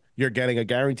 but you're getting a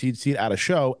guaranteed seat at a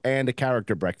show and a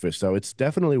character breakfast. So it's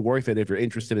definitely worth it if you're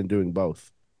interested in doing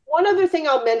both. One other thing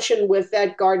I'll mention with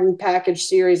that garden package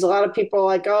series, a lot of people are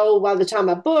like, oh, by the time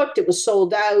I booked, it was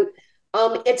sold out.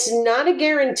 It's not a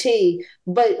guarantee,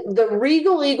 but the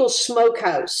Regal Eagle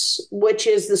Smokehouse, which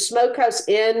is the smokehouse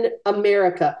in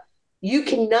America, you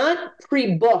cannot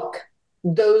pre-book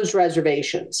those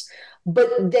reservations, but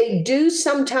they do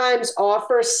sometimes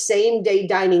offer same-day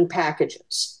dining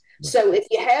packages. Right. So if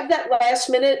you have that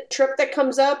last-minute trip that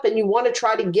comes up and you want to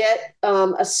try to get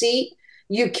a seat,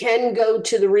 you can go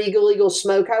to the Regal Eagle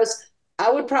Smokehouse. I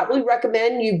would probably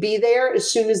recommend you be there as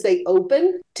soon as they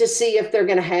open to see if they're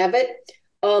going to have it.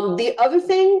 The other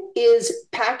thing is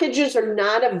packages are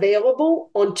not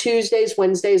available on Tuesdays,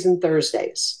 Wednesdays, and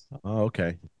Thursdays. Oh,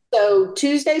 okay. So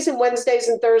Tuesdays and Wednesdays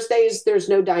and Thursdays, there's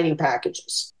no dining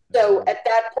packages. So at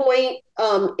that point,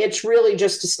 it's really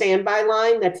just a standby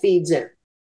line that feeds in.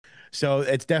 So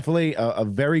it's definitely a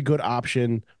very good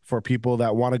option for people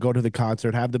that want to go to the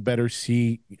concert, have the better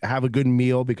seat, have a good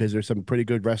meal, because there's some pretty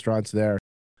good restaurants there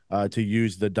to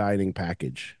use the dining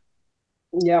package.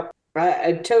 Yep,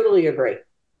 I totally agree.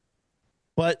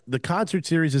 But the concert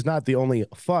series is not the only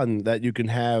fun that you can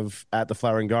have at the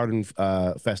Flower and Garden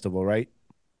Festival, right?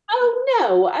 Oh,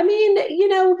 no. I mean,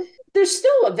 there's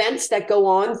still events that go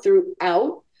on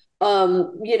throughout.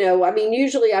 I mean,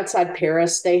 usually outside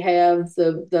Paris, they have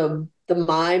the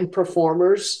mime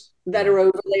performers that are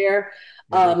over there.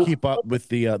 They keep up with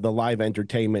the live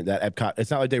entertainment that EPCOT. It's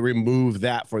not like they remove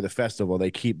that for the festival; they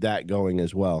keep that going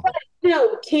as well.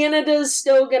 Canada's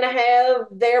still going to have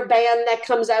their band that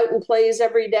comes out and plays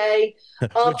every day,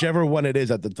 whichever one it is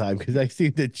at the time, because I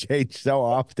seem to change so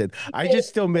often. I just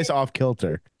still miss Off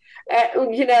Kilter.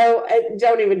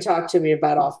 Don't even talk to me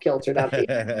about Off Kilter.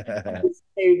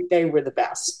 They were the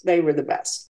best. They were the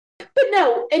best. But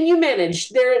no, and you manage.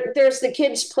 There's the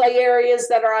kids' play areas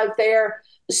that are out there.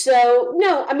 So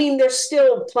no, I mean there's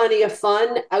still plenty of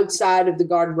fun outside of the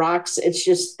Garden Rocks. It's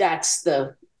just that's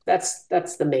the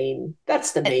main.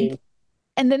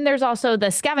 And then there's also the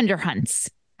scavenger hunts.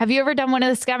 Have you ever done one of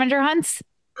the scavenger hunts?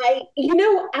 I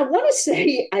want to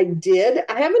say I did.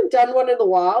 I haven't done one in a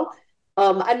while.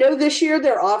 I know this year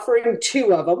they're offering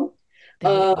 2 of them. They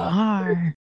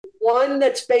are. One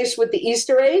that's based with the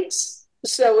Easter eggs.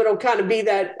 So it'll kind of be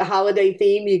that holiday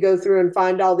theme. You go through and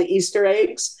find all the Easter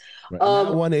eggs. Right.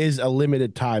 That one is a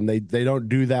limited time. They don't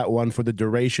do that one for the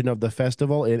duration of the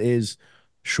festival. It is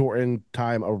shortened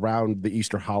time around the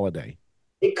Easter holiday.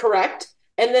 Correct.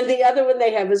 And then the other one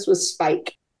they have is with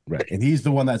Spike. Right. And he's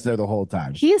the one that's there the whole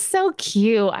time. He is so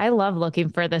cute. I love looking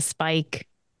for the Spike.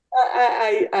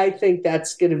 I think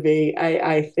that's going to be,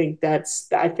 I think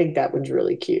that one's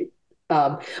really cute.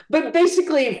 But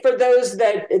basically, for those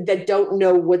that don't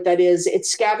know what that is,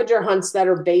 it's scavenger hunts that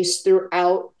are based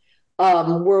throughout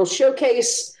World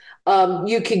Showcase.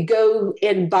 You could go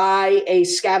and buy a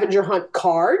scavenger hunt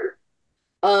card,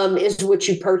 is what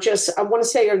you purchase. I want to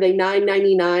say, are they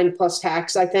 $9.99 plus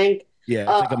tax, I think. Yeah,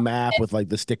 it's like a map with like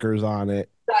the stickers on it.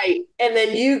 Right. And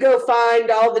then you go find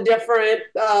all the different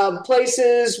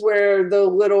places where the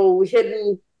little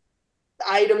hidden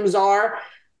items are,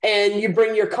 and you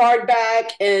bring your card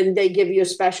back, and they give you a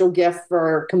special gift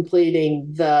for completing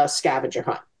the scavenger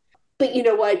hunt. But you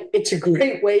know what? It's a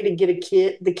great way to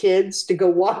get the kids to go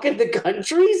walk in the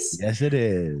countries. Yes, it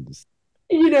is.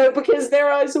 Because they're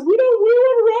always, we want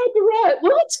to ride the ride.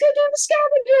 Well, let's go do the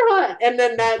scavenger hunt. And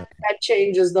then that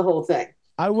changes the whole thing.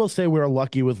 I will say we're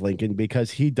lucky with Lincoln because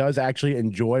he does actually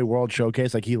enjoy World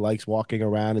Showcase. Like he likes walking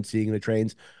around and seeing the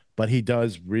trains, but he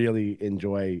does really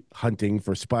enjoy hunting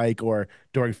for Spike, or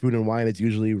during Food and Wine, it's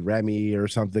usually Remy or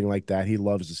something like that. He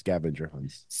loves the scavenger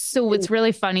hunts. So what's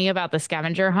really funny about the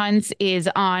scavenger hunts is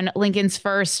on Lincoln's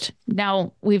first.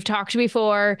 Now we've talked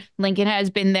before. Lincoln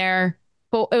had been there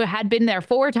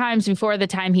 4 times before the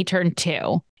time he turned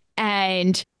 2.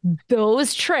 And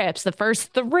those trips, the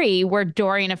first 3 were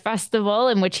during a festival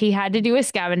in which he had to do a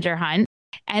scavenger hunt.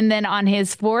 And then on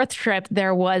his 4th trip,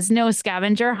 there was no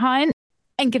scavenger hunt.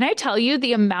 And can I tell you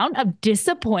the amount of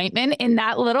disappointment in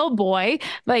that little boy?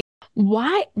 Like,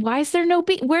 why is there no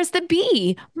bee? Where's the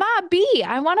bee? Ma, bee.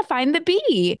 I want to find the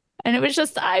bee. And it was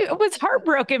just, I was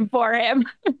heartbroken for him.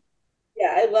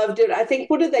 Yeah, I loved it. I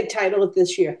think, what did they title it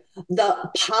this year?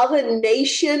 The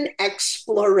Pollination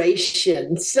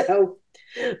Exploration. So,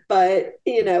 but,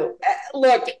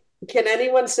 look, can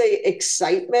anyone say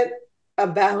excitement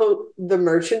about the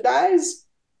merchandise?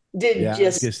 I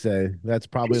was gonna say that's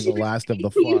probably the last of the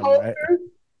fun, right?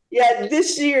 Yeah,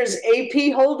 this year's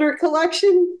AP holder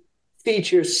collection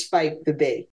features Spike the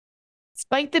Bee.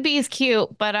 Spike the Bee is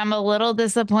cute, but I'm a little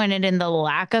disappointed in the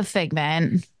lack of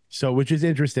Figment. So, which is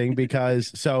interesting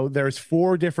because there's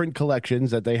 4 different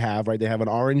collections that they have, right? They have an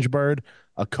orange bird,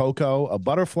 a cocoa, a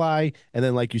butterfly, and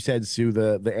then, like you said, Sue,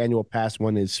 the annual pass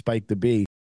one is Spike the Bee.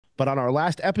 But on our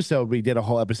last episode, we did a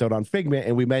whole episode on Figment,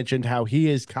 and we mentioned how he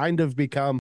has kind of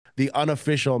become the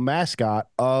unofficial mascot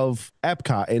of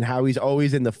EPCOT, and how he's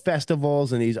always in the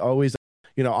festivals and he's always,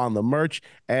 on the merch.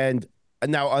 And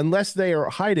now, unless they are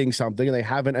hiding something and they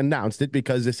haven't announced it,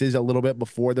 because this is a little bit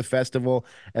before the festival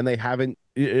and they haven't,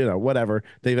 whatever,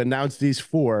 they've announced these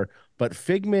 4. But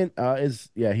Figment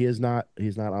he's not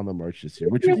on the merch this year,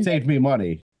 which would save me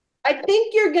money. I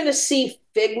think you're going to see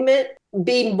Figment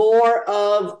be more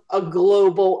of a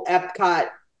global EPCOT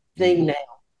thing now.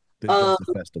 The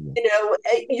festival.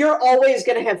 You're always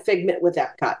going to have Figment with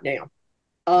EPCOT now.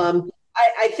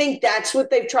 I think that's what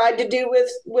they've tried to do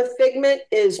with Figment,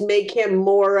 is make him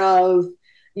more of,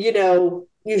 you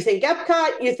think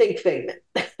EPCOT, you think Figment.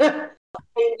 And,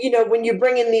 when you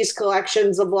bring in these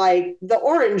collections of like the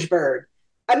Orange Bird,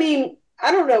 I mean,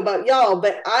 I don't know about y'all,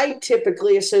 but I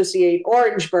typically associate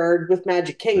Orange Bird with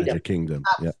Magic Kingdom.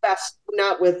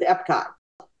 Not with EPCOT.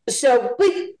 So,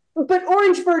 but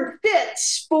Orange Bird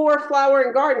fits for Flower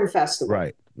and Garden Festival.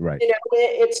 Right.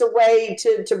 It's a way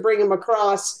to bring them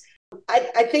across.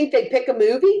 I think they pick a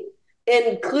movie,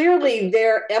 and clearly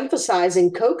they're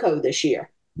emphasizing Coco this year.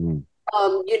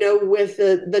 With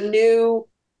the new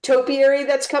topiary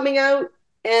that's coming out,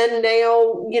 and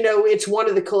now, it's one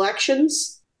of the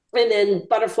collections. And then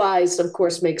butterflies, of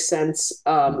course, makes sense.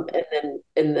 And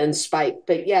then Spike.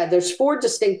 But yeah, there's 4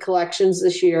 distinct collections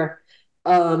this year.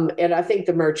 And I think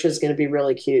the merch is going to be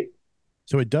really cute.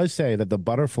 So it does say that the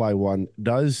butterfly one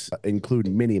does include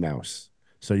Minnie Mouse.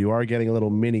 So you are getting a little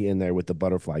Minnie in there with the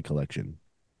butterfly collection.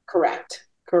 Correct.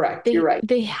 You're right.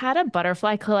 They had a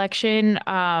butterfly collection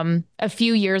a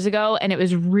few years ago, and it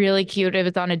was really cute. It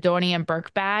was on a Donnie and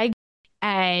Burke bag,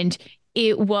 and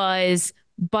it was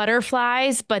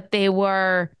butterflies, but they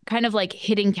were kind of like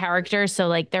hidden characters. So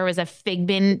like there was a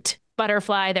Figment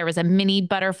butterfly, there was a mini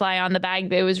butterfly on the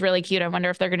bag. It was really cute. I wonder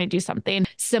if they're going to do something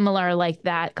similar like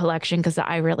that collection, because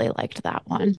I really liked that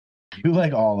one. You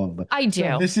like all of them. I do.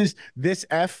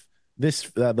 So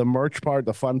the merch part,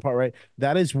 the fun part, right?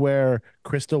 That is where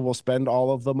Crystal will spend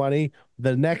all of the money.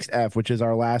 The next F, which is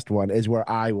our last one, is where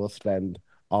I will spend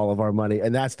all of our money.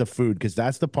 And that's the food, because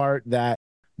that's the part that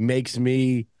makes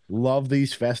me love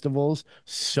these festivals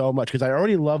so much, because I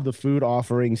already love the food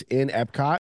offerings in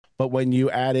EPCOT. But when you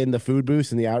add in the food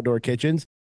booths and the outdoor kitchens,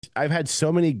 I've had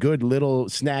so many good little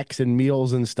snacks and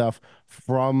meals and stuff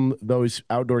from those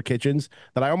outdoor kitchens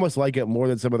that I almost like it more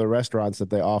than some of the restaurants that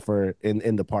they offer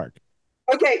in the park.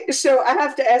 Okay, so I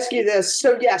have to ask you this.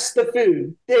 So yes, the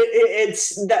food.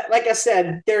 It's that, like I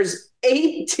said, there's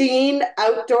 18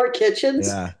 outdoor kitchens.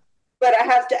 Yeah. But I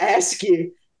have to ask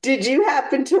you, did you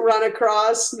happen to run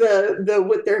across the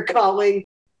what they're calling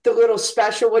the little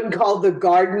special one called the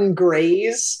Garden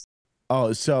Graze.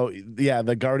 Oh, so yeah,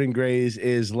 the garden graze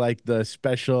is like the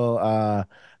special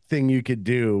thing you could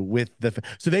do with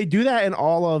so they do that in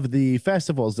all of the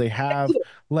festivals. They have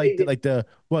in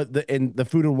the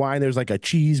food and wine, there's like a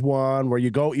cheese one where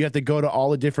you have to go to all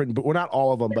the different, but we're not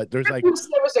all of them, but there's like There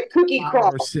was a cookie five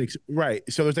crawl. or six, right?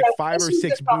 So there's like five or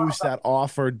six booths that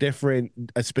offer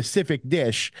a specific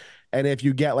dish, and if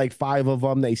you get like five of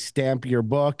them, they stamp your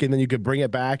book, and then you could bring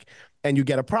it back and you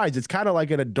get a prize. It's kind of like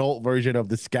an adult version of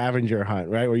the scavenger hunt,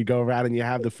 right? Where you go around and you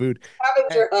have the food.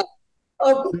 Scavenger hunt.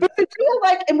 But the deal,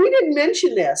 like, and we didn't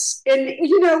mention this, and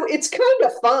it's kind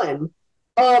of fun.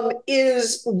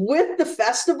 Is with the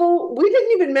festival, we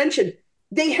didn't even mention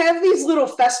they have these little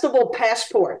festival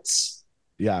passports.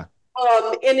 Yeah.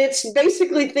 And it's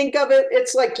basically, think of it,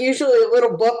 it's like usually a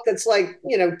little book that's like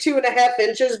 2.5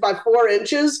 inches by 4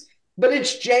 inches, but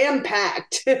it's jam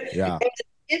packed. Yeah. And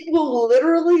it will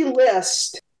literally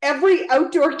list every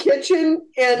outdoor kitchen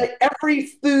and every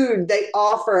food they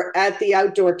offer at the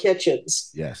outdoor kitchens.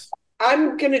 Yes.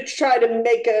 I'm going to try to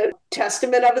make a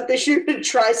testament of it this year to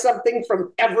try something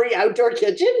from every outdoor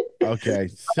kitchen. Okay.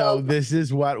 So this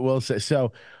is what we'll say.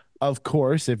 So, of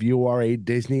course, if you are a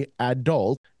Disney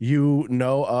adult, you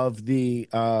know of the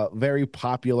very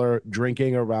popular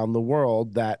drinking around the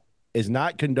world that is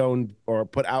not condoned or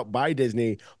put out by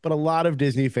Disney, but a lot of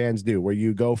Disney fans do, where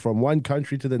you go from one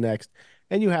country to the next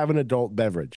and you have an adult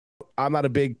beverage. I'm not a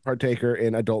big partaker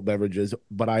in adult beverages,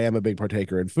 but I am a big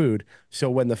partaker in food.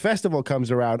 So when the festival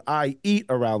comes around, I eat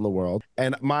around the world.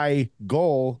 And my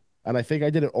goal, and I think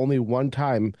I did it only one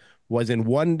time, was in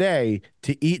one day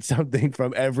to eat something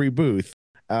from every booth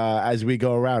as we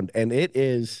go around. And it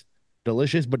is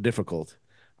delicious but difficult.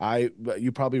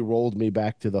 You probably rolled me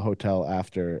back to the hotel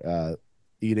after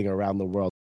eating around the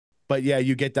world. But yeah,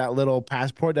 you get that little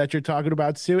passport that you're talking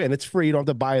about, Sue, and it's free. You don't have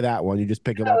to buy that one. You just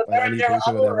pick them up at any booth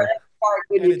or whatever.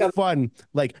 And it's fun,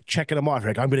 like checking them off.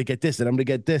 Like, I'm going to get this, and I'm going to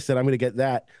get this, and I'm going to get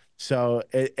that. So,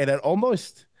 it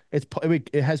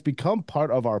has become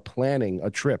part of our planning a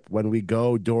trip when we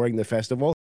go during the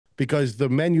festival, because the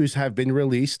menus have been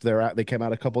released. They came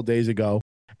out a couple days ago,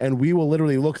 and we will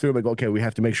literally look through them and go, okay, we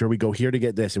have to make sure we go here to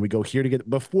get this, and we go here to get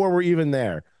before we're even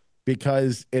there,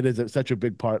 because it is such a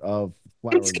big part of.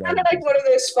 It's kind of like one of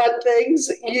those fun things.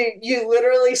 You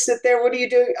literally sit there. What are you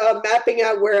doing? Mapping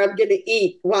out where I'm going to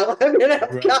eat while I'm in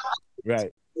EPCOT.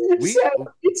 Right.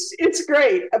 So it's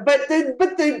great. But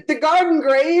the garden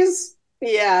graze,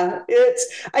 yeah,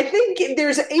 I think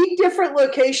there's 8 different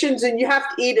locations, and you have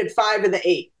to eat at 5 of the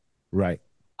 8. Right.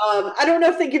 I don't know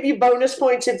if they give you bonus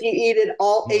points if you eat at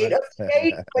all 8 of the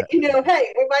 8, but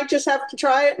hey, we might just have to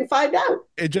try it and find out.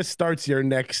 It just starts your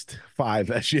next 5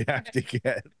 that you have to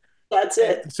get. That's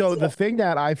it. So the thing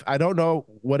that I don't know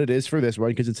what it is for this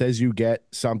one, because it says you get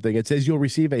something. It says you'll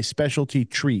receive a specialty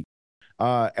treat.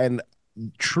 And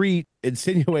treat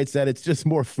insinuates that it's just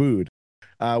more food,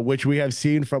 which we have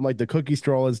seen from like the cookie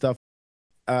stroll and stuff.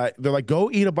 They're like, go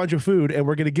eat a bunch of food and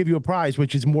we're going to give you a prize,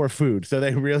 which is more food. So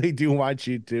they really do want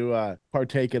you to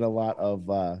partake in a lot of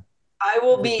I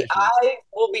will be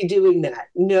doing that.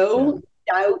 No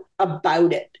doubt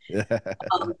about it.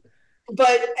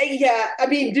 But yeah, I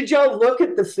mean, did y'all look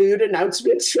at the food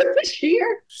announcements for this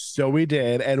year? So we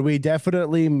did, and we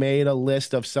definitely made a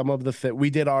list of some of the we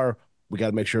got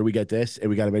to make sure we get this, and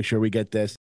we got to make sure we get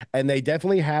this. And they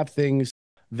definitely have things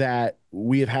that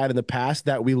we have had in the past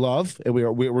that we love, and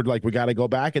we're like, we got to go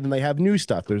back. And then they have new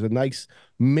stuff. There's a nice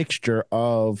mixture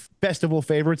of festival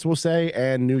favorites, we'll say,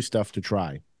 and new stuff to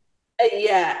try.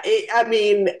 Yeah, I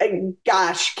mean,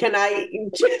 gosh, I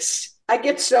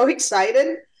get so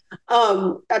excited.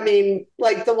 I mean,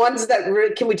 like the ones that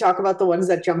can we talk about the ones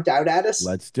that jumped out at us?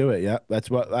 Let's do it. Yeah,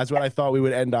 that's what I thought we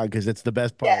would end on, because it's the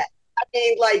best part. Yeah, I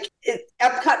mean, like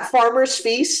EPCOT Farmers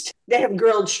Feast, they have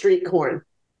grilled street corn.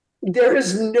 There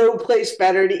is no place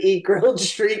better to eat grilled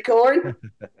street corn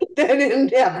than in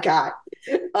Epcot.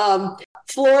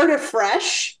 Florida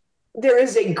Fresh, there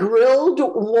is a grilled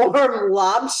warm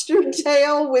lobster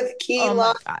tail with key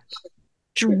lime.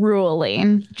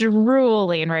 Drooling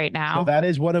right now. So that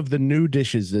is one of the new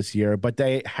dishes this year, but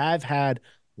they have had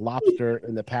lobster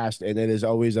in the past, and it is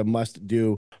always a must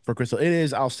do for Crystal. It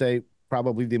is, I'll say,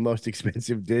 probably the most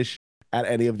expensive dish at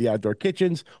any of the outdoor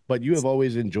kitchens, but you have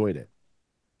always enjoyed it.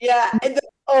 Yeah.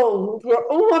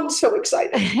 I'm so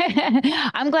excited.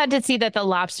 I'm glad to see that the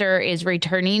lobster is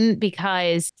returning,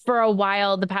 because for a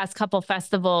while, the past couple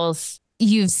festivals,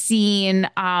 you've seen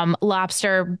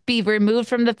lobster be removed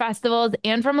from the festivals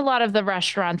and from a lot of the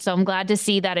restaurants. So I'm glad to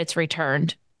see that it's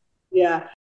returned. Yeah.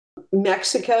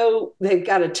 Mexico, they've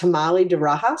got a tamale de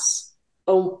rajas.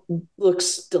 Oh,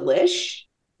 looks delish.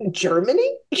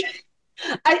 Germany?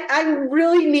 I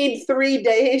really need 3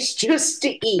 days just to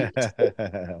eat.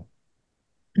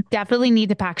 Definitely need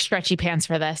to pack stretchy pants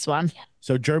for this one.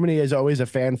 So Germany is always a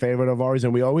fan favorite of ours,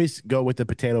 and we always go with the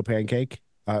potato pancake.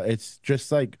 It's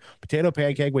just like potato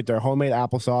pancake with their homemade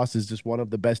applesauce is just one of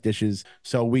the best dishes.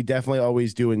 So we definitely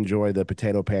always do enjoy the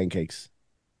potato pancakes.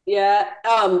 Yeah.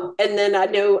 And then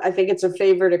I think it's a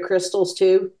favorite of Crystal's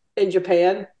too in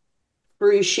Japan.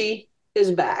 Frushi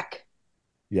is back.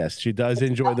 Yes, she does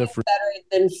enjoy the fruit.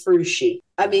 Better than Frushi.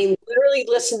 I mean, literally,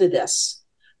 listen to this: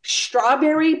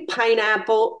 strawberry,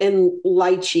 pineapple, and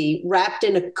lychee wrapped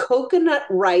in a coconut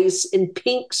rice and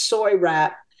pink soy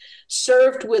wrap,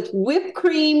 served with whipped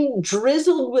cream,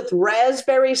 drizzled with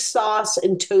raspberry sauce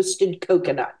and toasted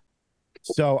coconut.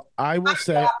 So I will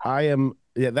say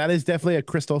yeah, that is definitely a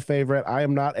Crystal favorite. I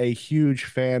am not a huge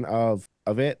fan of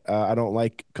it. I don't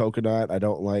like coconut. I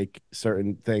don't like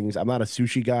certain things. I'm not a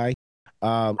sushi guy.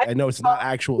 I know it's not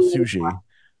actual sushi.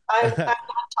 I'm not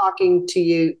talking to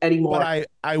you anymore. But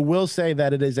I will say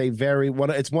that it is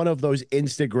it's one of those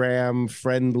Instagram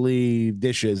friendly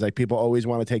dishes. Like people always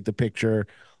want to take the picture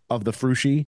of the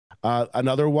frushi.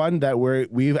 Another one that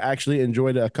we've actually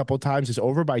enjoyed a couple times is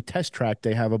over by Test Track.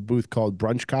 They have a booth called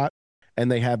BrunchCot,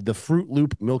 and they have the Fruit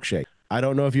Loop milkshake. I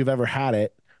don't know if you've ever had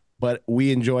it, but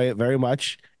we enjoy it very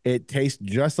much. It tastes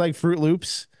just like Fruit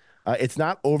Loops. It's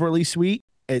not overly sweet.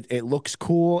 It looks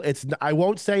cool. I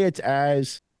won't say it's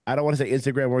as, I don't want to say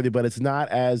Instagram worthy, but it's not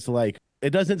as like,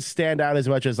 it doesn't stand out as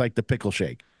much as like the pickle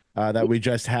shake that we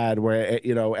just had where,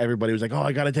 everybody was like, oh,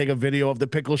 I got to take a video of the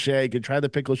pickle shake and try the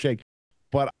pickle shake.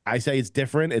 But I say it's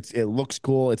different. It looks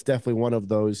cool. It's definitely one of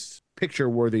those picture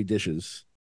worthy dishes.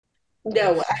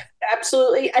 No,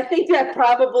 absolutely. I think that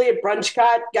probably at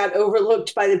BrunchCot got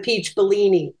overlooked by the peach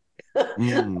Bellini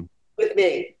with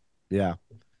me. Yeah.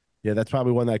 Yeah, that's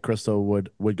probably one that Crystal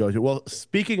would go to. Well,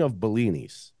 speaking of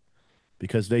Bellinis,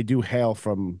 because they do hail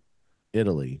from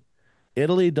Italy,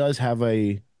 Italy does have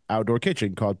a outdoor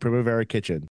kitchen called Primavera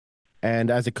Kitchen.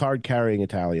 And as a card carrying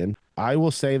Italian, I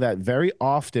will say that very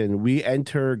often we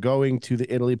enter going to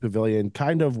the Italy Pavilion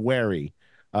kind of wary.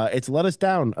 It's let us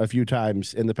down a few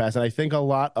times in the past. And I think a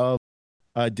lot of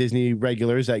Disney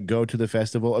regulars that go to the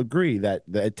festival agree that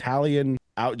the Italian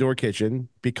outdoor kitchen,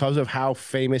 because of how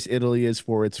famous Italy is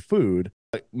for its food,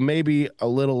 maybe a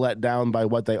little let down by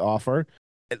what they offer.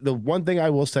 The one thing I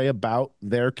will say about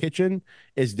their kitchen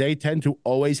is they tend to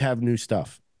always have new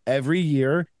stuff. Every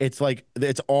year, it's like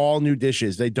it's all new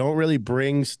dishes. They don't really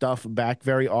bring stuff back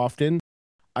very often.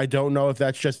 I don't know if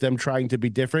that's just them trying to be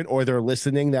different or they're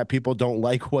listening that people don't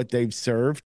like what they've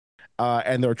served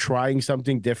and they're trying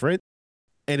something different.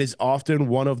 It is often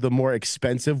one of the more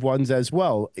expensive ones as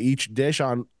well. Each dish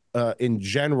in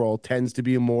general tends to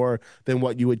be more than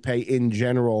what you would pay in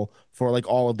general for like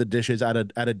all of the dishes at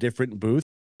a different booth.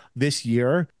 This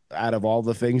year, out of all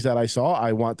the things that I saw,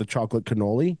 I want the chocolate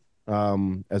cannoli.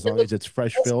 As long as it's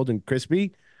fresh filled and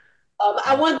crispy.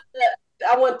 I want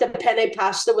the penne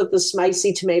pasta with the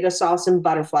spicy tomato sauce and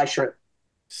butterfly shrimp.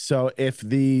 So if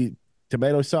the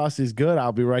tomato sauce is good,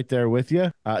 I'll be right there with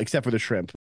you, except for the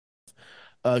shrimp.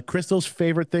 Crystal's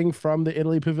favorite thing from the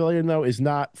Italy Pavilion, though, is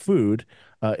not food.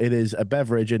 It is a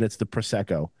beverage, and it's the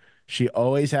Prosecco. She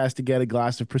always has to get a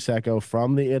glass of Prosecco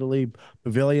from the Italy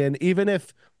Pavilion. Even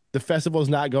if the festival is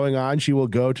not going on, she will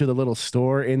go to the little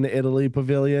store in the Italy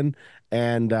Pavilion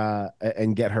and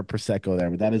get her Prosecco there.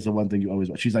 But that is the one thing you always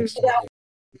want. She's like,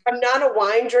 I'm not a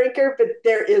wine drinker, but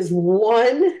there is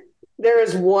one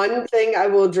thing I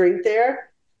will drink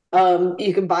there.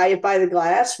 You can buy it by the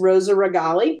glass, Rosa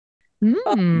Regali.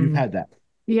 You've had that.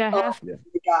 Yeah, I have. Oh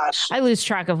my gosh. I lose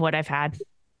track of what I've had.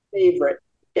 Favorite.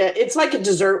 Yeah, it's like a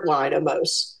dessert wine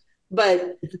almost.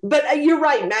 But you're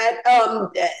right, Matt.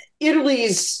 Italy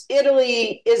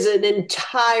is an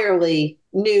entirely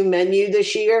new menu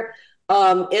this year.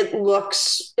 It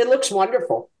looks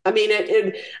wonderful. I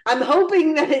mean, I'm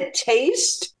hoping that it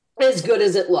tastes as good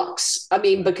as it looks. I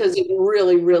mean, because it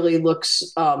really, really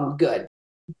looks good.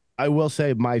 I will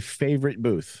say my favorite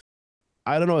booth.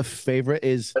 I don't know if favorite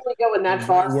is going that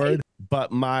far word,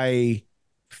 but my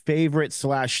favorite /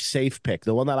 safe pick,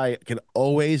 the one that I can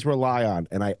always rely on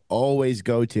and I always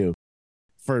go to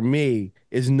for me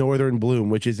is Northern Bloom,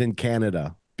 which is in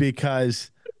Canada, because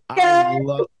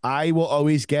I will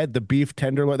always get the beef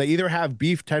tenderloin. They either have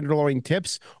beef tenderloin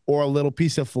tips or a little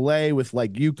piece of filet with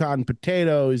like Yukon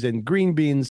potatoes and green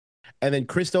beans. And then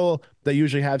Crystal, they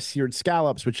usually have seared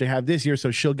scallops, which they have this year.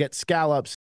 So she'll get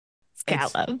scallops.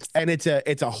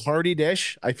 It's a hearty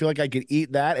dish. I feel like I could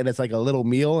eat that and it's like a little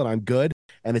meal and I'm good.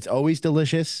 And it's always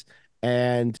delicious.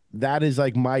 And that is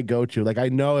like my go-to. Like I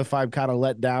know if I'm kind of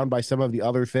let down by some of the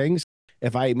other things,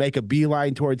 if I make a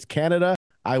beeline towards Canada,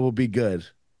 I will be good.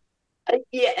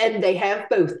 Yeah, and they have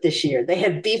both this year. They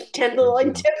have beef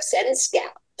tenderloin tips and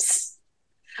scallops.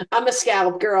 I'm a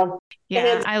scallop girl.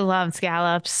 Yeah, I love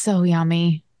scallops. So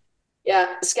yummy.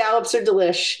 Yeah, scallops are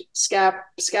delish.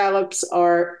 Scallops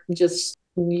are just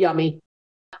yummy.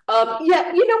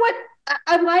 Yeah, you know what?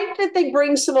 I like that they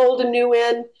bring some old and new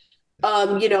in.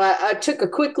 I took a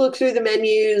quick look through the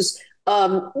menus.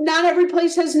 Not every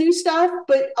place has new stuff,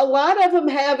 but a lot of them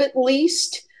have at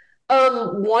least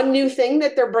one new thing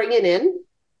that they're bringing in.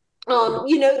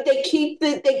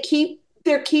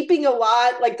 They're keeping a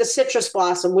lot like the citrus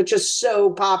blossom, which is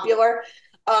so popular.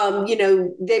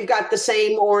 They've got the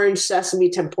same orange sesame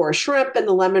tempura shrimp and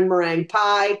the lemon meringue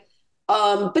pie.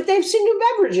 But they have some new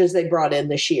beverages they brought in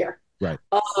this year. Right.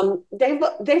 They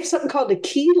have something called a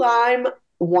key lime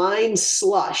wine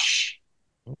slush.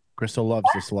 Crystal loves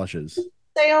the slushes.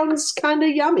 Sounds kind of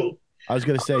yummy. I was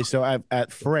going to say, so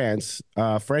at France,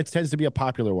 France tends to be a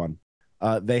popular one.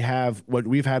 They have what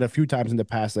we've had a few times in the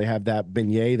past. They have that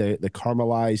beignet, the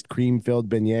caramelized cream-filled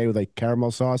beignet with like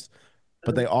caramel sauce.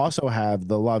 But they also have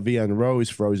the La Vie en Rose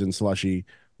frozen slushy,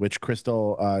 which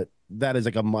Crystal, that is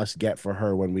like a must get for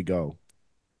her when we go.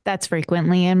 That's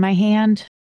frequently in my hand.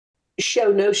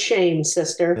 Show no shame,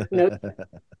 sister. No.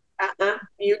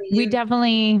 We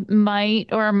definitely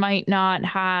might or might not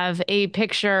have a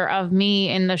picture of me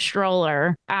in the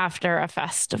stroller after a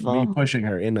festival. Me pushing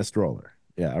her in a stroller.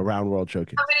 Yeah, around World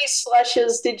Showcase. How many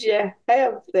slushes did you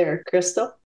have there,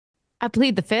 Crystal? I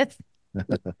plead the fifth.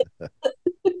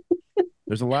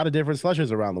 There's a lot of different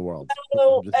slushes around the world.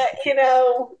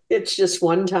 It's just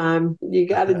one time. You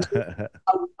got to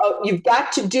you've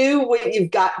got to do what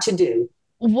you've got to do.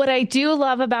 What I do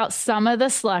love about some of the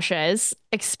slushes,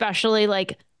 especially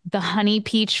like the honey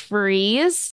peach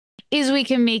freeze, is we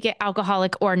can make it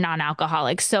alcoholic or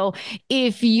non-alcoholic. So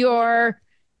if you're,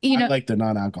 I like the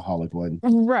non-alcoholic one.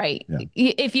 Right. Yeah.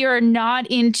 If you're not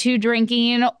into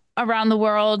drinking around the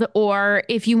world, or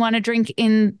if you want to drink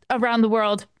around the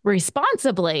world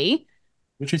responsibly,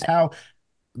 which is how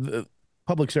the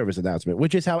public service announcement,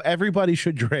 which is how everybody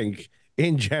should drink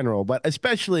in general, but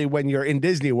especially when you're in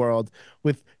Disney World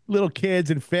with little kids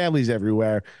and families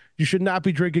everywhere, you should not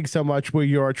be drinking so much where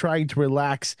you're trying to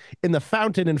relax in the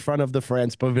fountain in front of the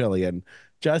France Pavilion.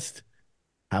 Just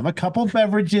have a couple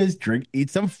beverages, eat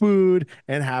some food,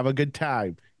 and have a good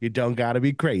time. You don't got to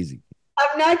be crazy.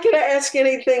 I'm not going to ask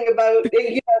anything about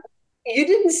it. You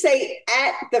didn't say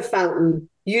at the fountain.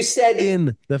 You said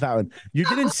in the fountain. You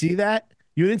didn't see that?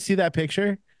 You didn't see that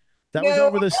picture? That was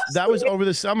over this. That was over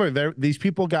the summer. These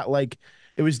people got like,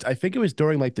 it was. I think it was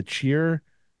during like the cheer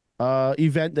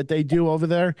event that they do over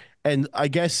there, and I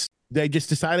guess they just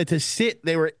decided to sit.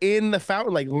 They were in the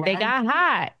fountain, like they got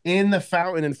hot in the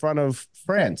fountain in front of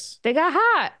France. They got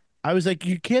hot. I was like,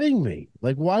 "You kidding me?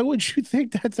 Like, why would you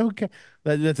think that's okay?"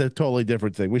 That's a totally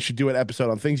different thing. We should do an episode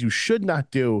on things you should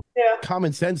not do. Yeah.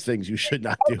 Common sense things you should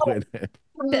not do in it.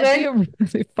 That'd be a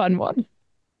really fun one.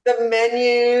 The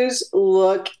menus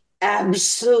look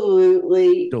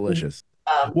absolutely delicious.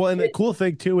 Well, and the cool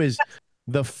thing too is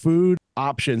the food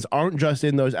options aren't just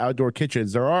in those outdoor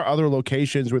kitchens. There are other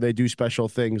locations where they do special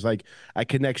things, like at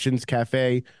Connections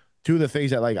Cafe. Two of the things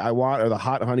that like I want are the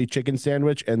hot honey chicken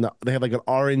sandwich, and they have like an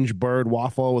orange bird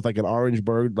waffle with like an orange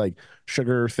bird like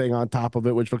sugar thing on top of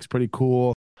it, which looks pretty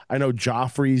cool. I know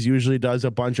Joffrey's usually does a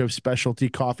bunch of specialty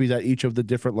coffees at each of the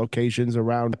different locations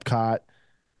around EPCOT,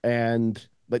 and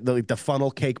like the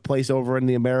funnel cake place over in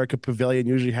the America Pavilion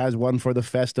usually has one for the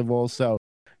festival. So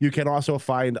you can also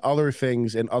find other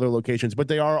things in other locations, but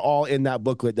they are all in that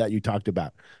booklet that you talked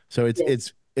about. So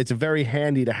it's very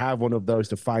handy to have one of those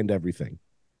to find everything.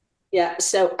 Yeah.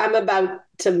 So I'm about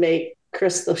to make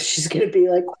Crystal. She's going to be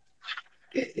like,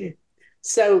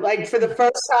 so like for the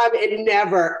first time, it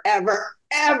never, ever,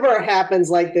 ever happens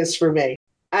like this for me.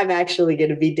 I'm actually going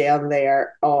to be down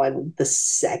there on the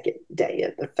second day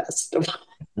of the festival.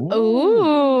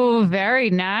 Ooh, very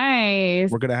nice.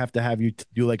 We're going to have you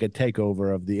do like a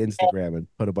takeover of the Instagram and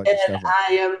put a bunch of stuff up.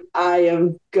 I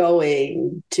am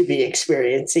going to be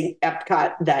experiencing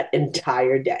EPCOT that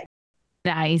entire day.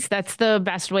 Nice. That's the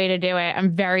best way to do it.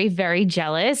 I'm very, very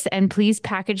jealous. And please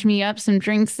package me up some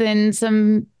drinks and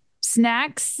some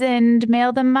snacks and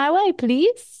mail them my way,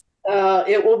 please.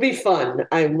 It will be fun.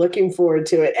 I'm looking forward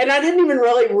to it. And I didn't even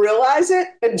really realize it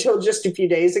until just a few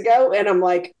days ago. And I'm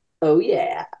like, oh,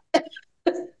 yeah.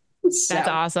 That's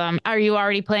awesome. Are you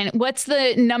already planning? What's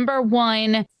the number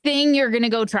one thing you're going to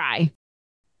go try?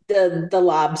 The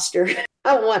lobster.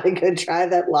 I want to go try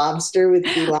that lobster with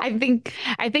you. I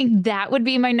think that would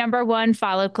be my number one,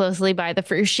 followed closely by the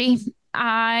frushi.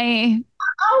 I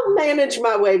I'll manage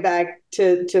my way back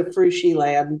to Frushi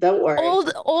Land. Don't worry.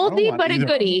 Oldie but a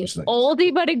goodie.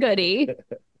 Oldie but a goodie.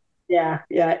 Yeah.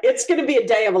 It's going to be a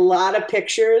day of a lot of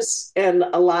pictures and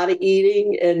a lot of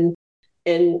eating,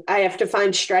 and I have to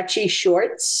find stretchy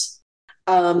shorts.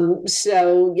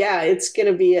 So yeah, it's going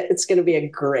to be a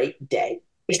great day.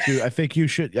 Dude, I think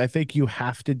you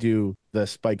have to do the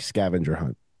spike scavenger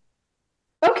hunt.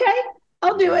 Okay,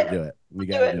 I'll do it. We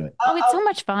gotta do it. Oh, it's so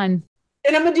much fun.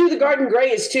 And I'm gonna do the garden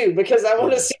grays too, because I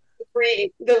want to see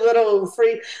the little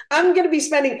free. I'm gonna be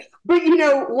spending, but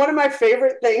one of my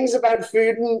favorite things about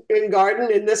food and garden,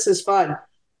 and this is fun.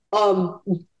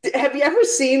 Have you ever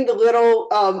seen the little?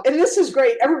 And this is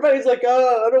great. Everybody's like,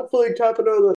 "Oh, I don't feel like tapping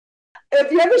on that."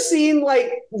 Have you ever seen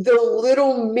like the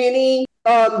little mini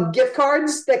gift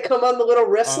cards that come on the little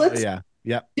wristlets?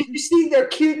 Yeah. Did you see they're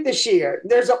cute this year?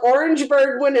 There's an orange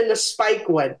bird one and a spike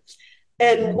one.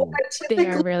 And what I typically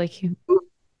They're really cute.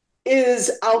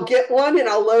 is I'll get one and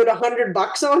I'll load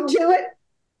 $100 onto it.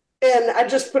 And I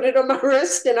just put it on my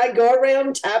wrist and I go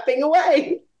around tapping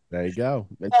away. There you go.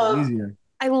 It's easier.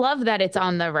 I love that it's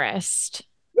on the wrist.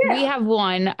 Yeah. We have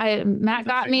one. Matt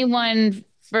got me one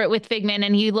with Figment,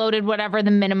 and he loaded whatever the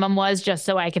minimum was just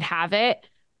so I could have it.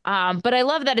 But I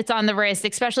love that it's on the wrist,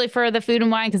 especially for the Food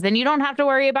and Wine, because then you don't have to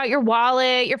worry about your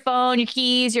wallet, your phone, your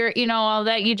keys, all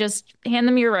that. You just hand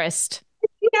them your wrist.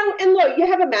 And look, you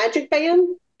have a magic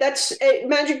band.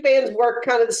 Magic bands work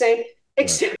kind of the same,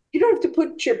 except you don't have to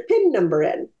put your PIN number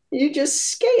in. You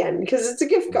just scan because it's a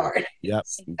gift card. Yep,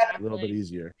 a little bit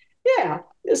easier. Yeah.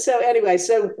 So anyway,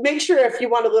 make sure if you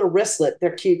want a little wristlet,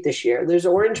 they're cute this year. There's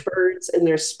orange birds and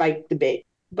there's spiked debate.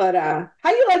 But how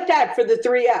you like that for the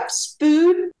 3 Fs?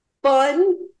 Food,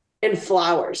 fun, and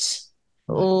flowers.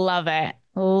 Love it.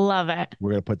 Love it.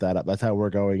 We're gonna put that up. That's how we're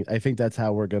going. I think that's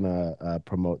how we're gonna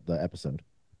promote the episode.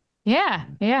 Yeah.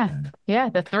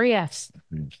 The 3 Fs.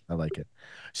 I like it.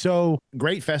 So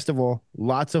great festival,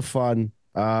 lots of fun.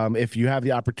 If you have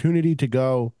the opportunity to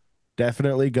go,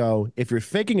 definitely go. If you're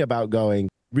thinking about going,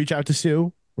 reach out to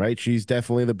Sue. Right, she's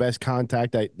definitely the best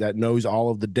contact that knows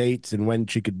all of the dates and when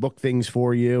she could book things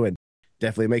for you, and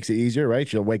definitely makes it easier. Right,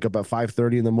 she'll wake up at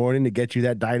 5:30 in the morning to get you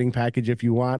that dining package if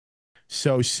you want.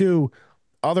 So Sue,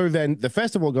 other than the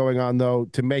festival going on, though,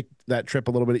 to make that trip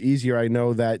a little bit easier, I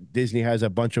know that Disney has a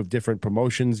bunch of different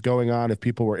promotions going on. If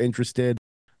people were interested,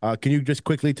 can you just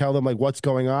quickly tell them like what's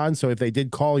going on? So if they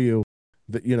did call you,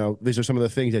 these are some of the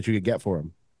things that you could get for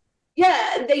them.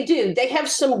 Yeah, they do. They have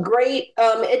some great.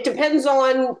 It depends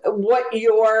on what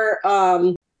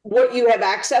you have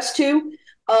access to.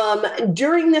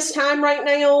 During this time right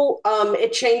now,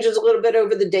 it changes a little bit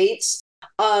over the dates.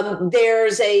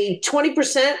 There's a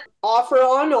 20% offer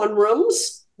on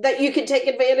rooms that you can take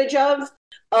advantage of.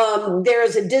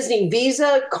 There's a Disney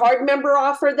Visa card member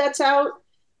offer that's out.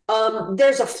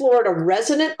 There's a Florida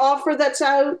resident offer that's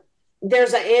out.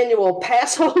 There's an annual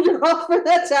pass holder offer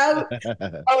that's out.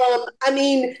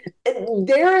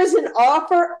 There is an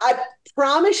offer. I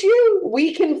promise you,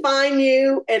 we can find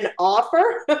you an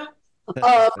offer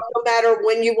no matter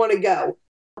when you want to go.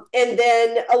 And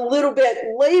then a little bit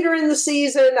later in the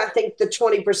season, I think the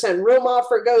 20% room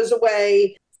offer goes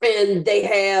away. And they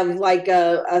have like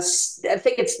I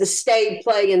think it's the stay,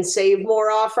 play, and save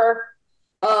more offer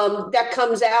that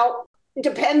comes out.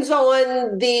 Depends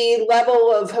on the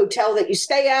level of hotel that you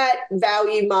stay at,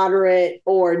 value, moderate,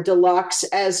 or deluxe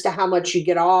as to how much you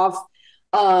get off.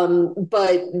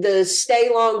 But the stay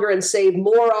longer and save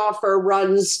more offer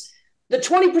runs, the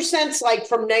 20%'s like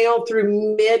from now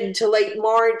through mid to late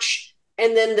March.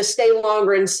 And then the stay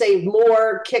longer and save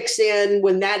more kicks in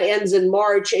when that ends in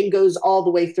March and goes all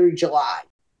the way through July.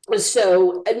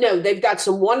 So no, they've got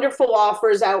some wonderful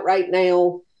offers out right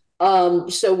now.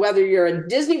 So whether you're a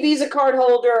Disney Visa card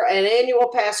holder, an annual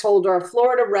pass holder, a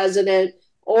Florida resident,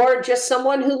 or just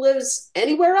someone who lives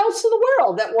anywhere else in the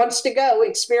world that wants to go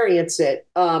experience it,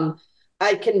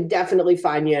 I can definitely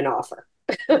find you an offer.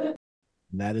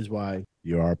 That is why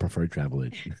you're our preferred travel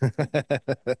agent. That's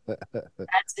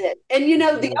it. And the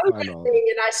other good thing,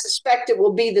 and I suspect it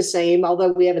will be the same,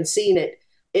 although we haven't seen it,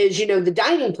 is the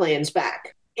dining plan's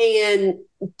back. And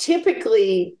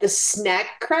typically the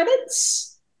snack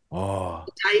credits, the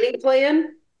dining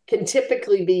plan can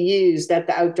typically be used at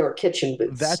the outdoor kitchen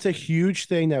booths. That's a huge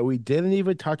thing that we didn't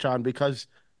even touch on because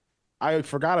I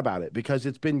forgot about it, because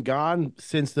it's been gone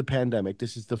since the pandemic.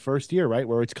 This is the first year, right,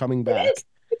 where it's coming back.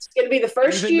 It's going to be the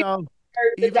first year.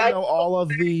 Even though all of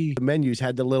the menus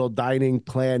had the little dining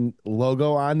plan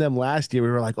logo on them last year,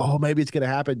 we were like, oh, maybe it's going to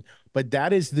happen. But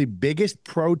that is the biggest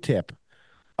pro tip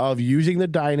of using the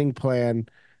dining plan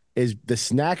is the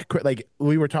snack. Like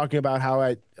we were talking about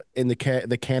how in the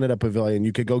Canada Pavilion,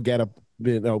 you could go get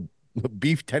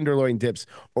beef tenderloin dips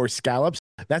or scallops,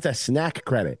 that's a snack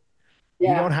credit. You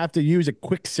don't Yeah. have to use a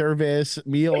quick service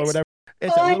meal or It's whatever.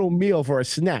 It's a little meal for a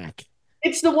snack.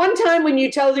 it's the one time when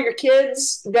you tell your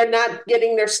kids they're not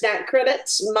getting their snack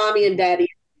credits, mommy and daddy.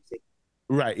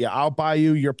 Right. Yeah. I'll buy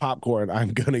you your popcorn. I'm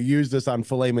going to use this on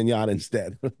filet mignon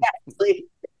instead.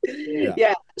 Yeah.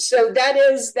 Yeah. So that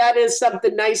is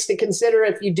something nice to consider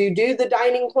if you do the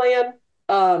dining plan.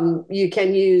 You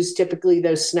can use typically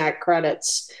those snack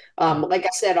credits. Like I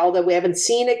said, although we haven't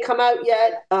seen it come out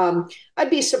yet, I'd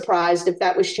be surprised if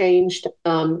that was changed.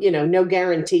 No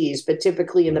guarantees, but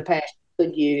typically in the past you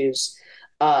could use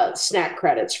snack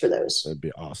credits for those. That'd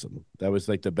be awesome. That was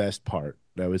like the best part.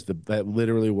 That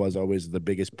literally was always the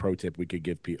biggest pro tip we could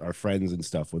give our friends and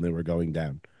stuff when they were going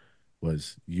down,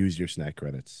 was use your snack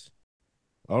credits.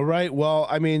 All right. Well,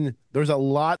 I mean, there's a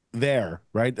lot there,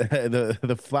 right?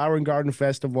 The Flower and Garden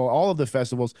Festival, all of the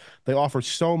festivals, they offer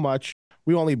so much.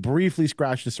 We only briefly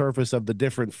scratched the surface of the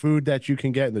different food that you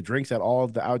can get and the drinks at all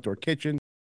of the outdoor kitchens.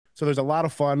 So there's a lot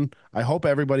of fun. I hope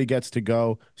everybody gets to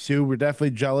go. Sue, we're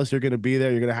definitely jealous you're going to be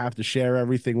there. You're going to have to share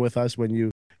everything with us when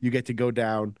you get to go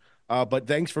down. But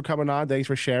thanks for coming on. Thanks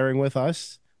for sharing with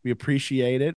us. We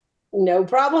appreciate it. No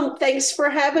problem. Thanks for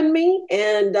having me,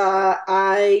 and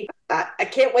I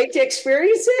can't wait to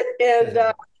experience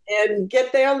it and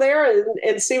get down there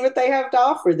and see what they have to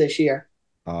offer this year.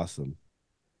 Awesome.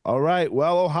 All right.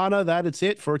 Well, Ohana, that is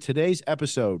it for today's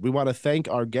episode. We want to thank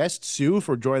our guest, Sue,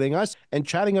 for joining us and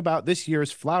chatting about this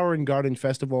year's Flower and Garden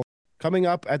Festival coming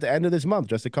up at the end of this month,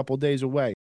 just a couple days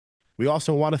away. We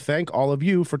also want to thank all of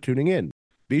you for tuning in.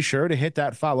 Be sure to hit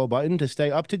that follow button to stay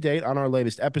up to date on our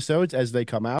latest episodes as they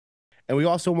come out. And we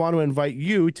also want to invite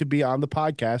you to be on the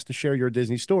podcast to share your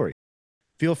Disney story.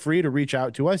 Feel free to reach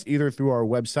out to us either through our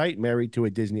website, Married to a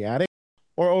Disney Addict,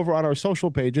 or over on our social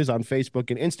pages on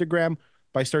Facebook and Instagram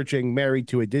by searching Married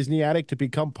to a Disney Addict to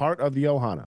become part of the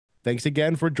Ohana. Thanks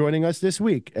again for joining us this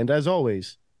week. And as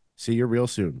always, see you real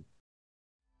soon.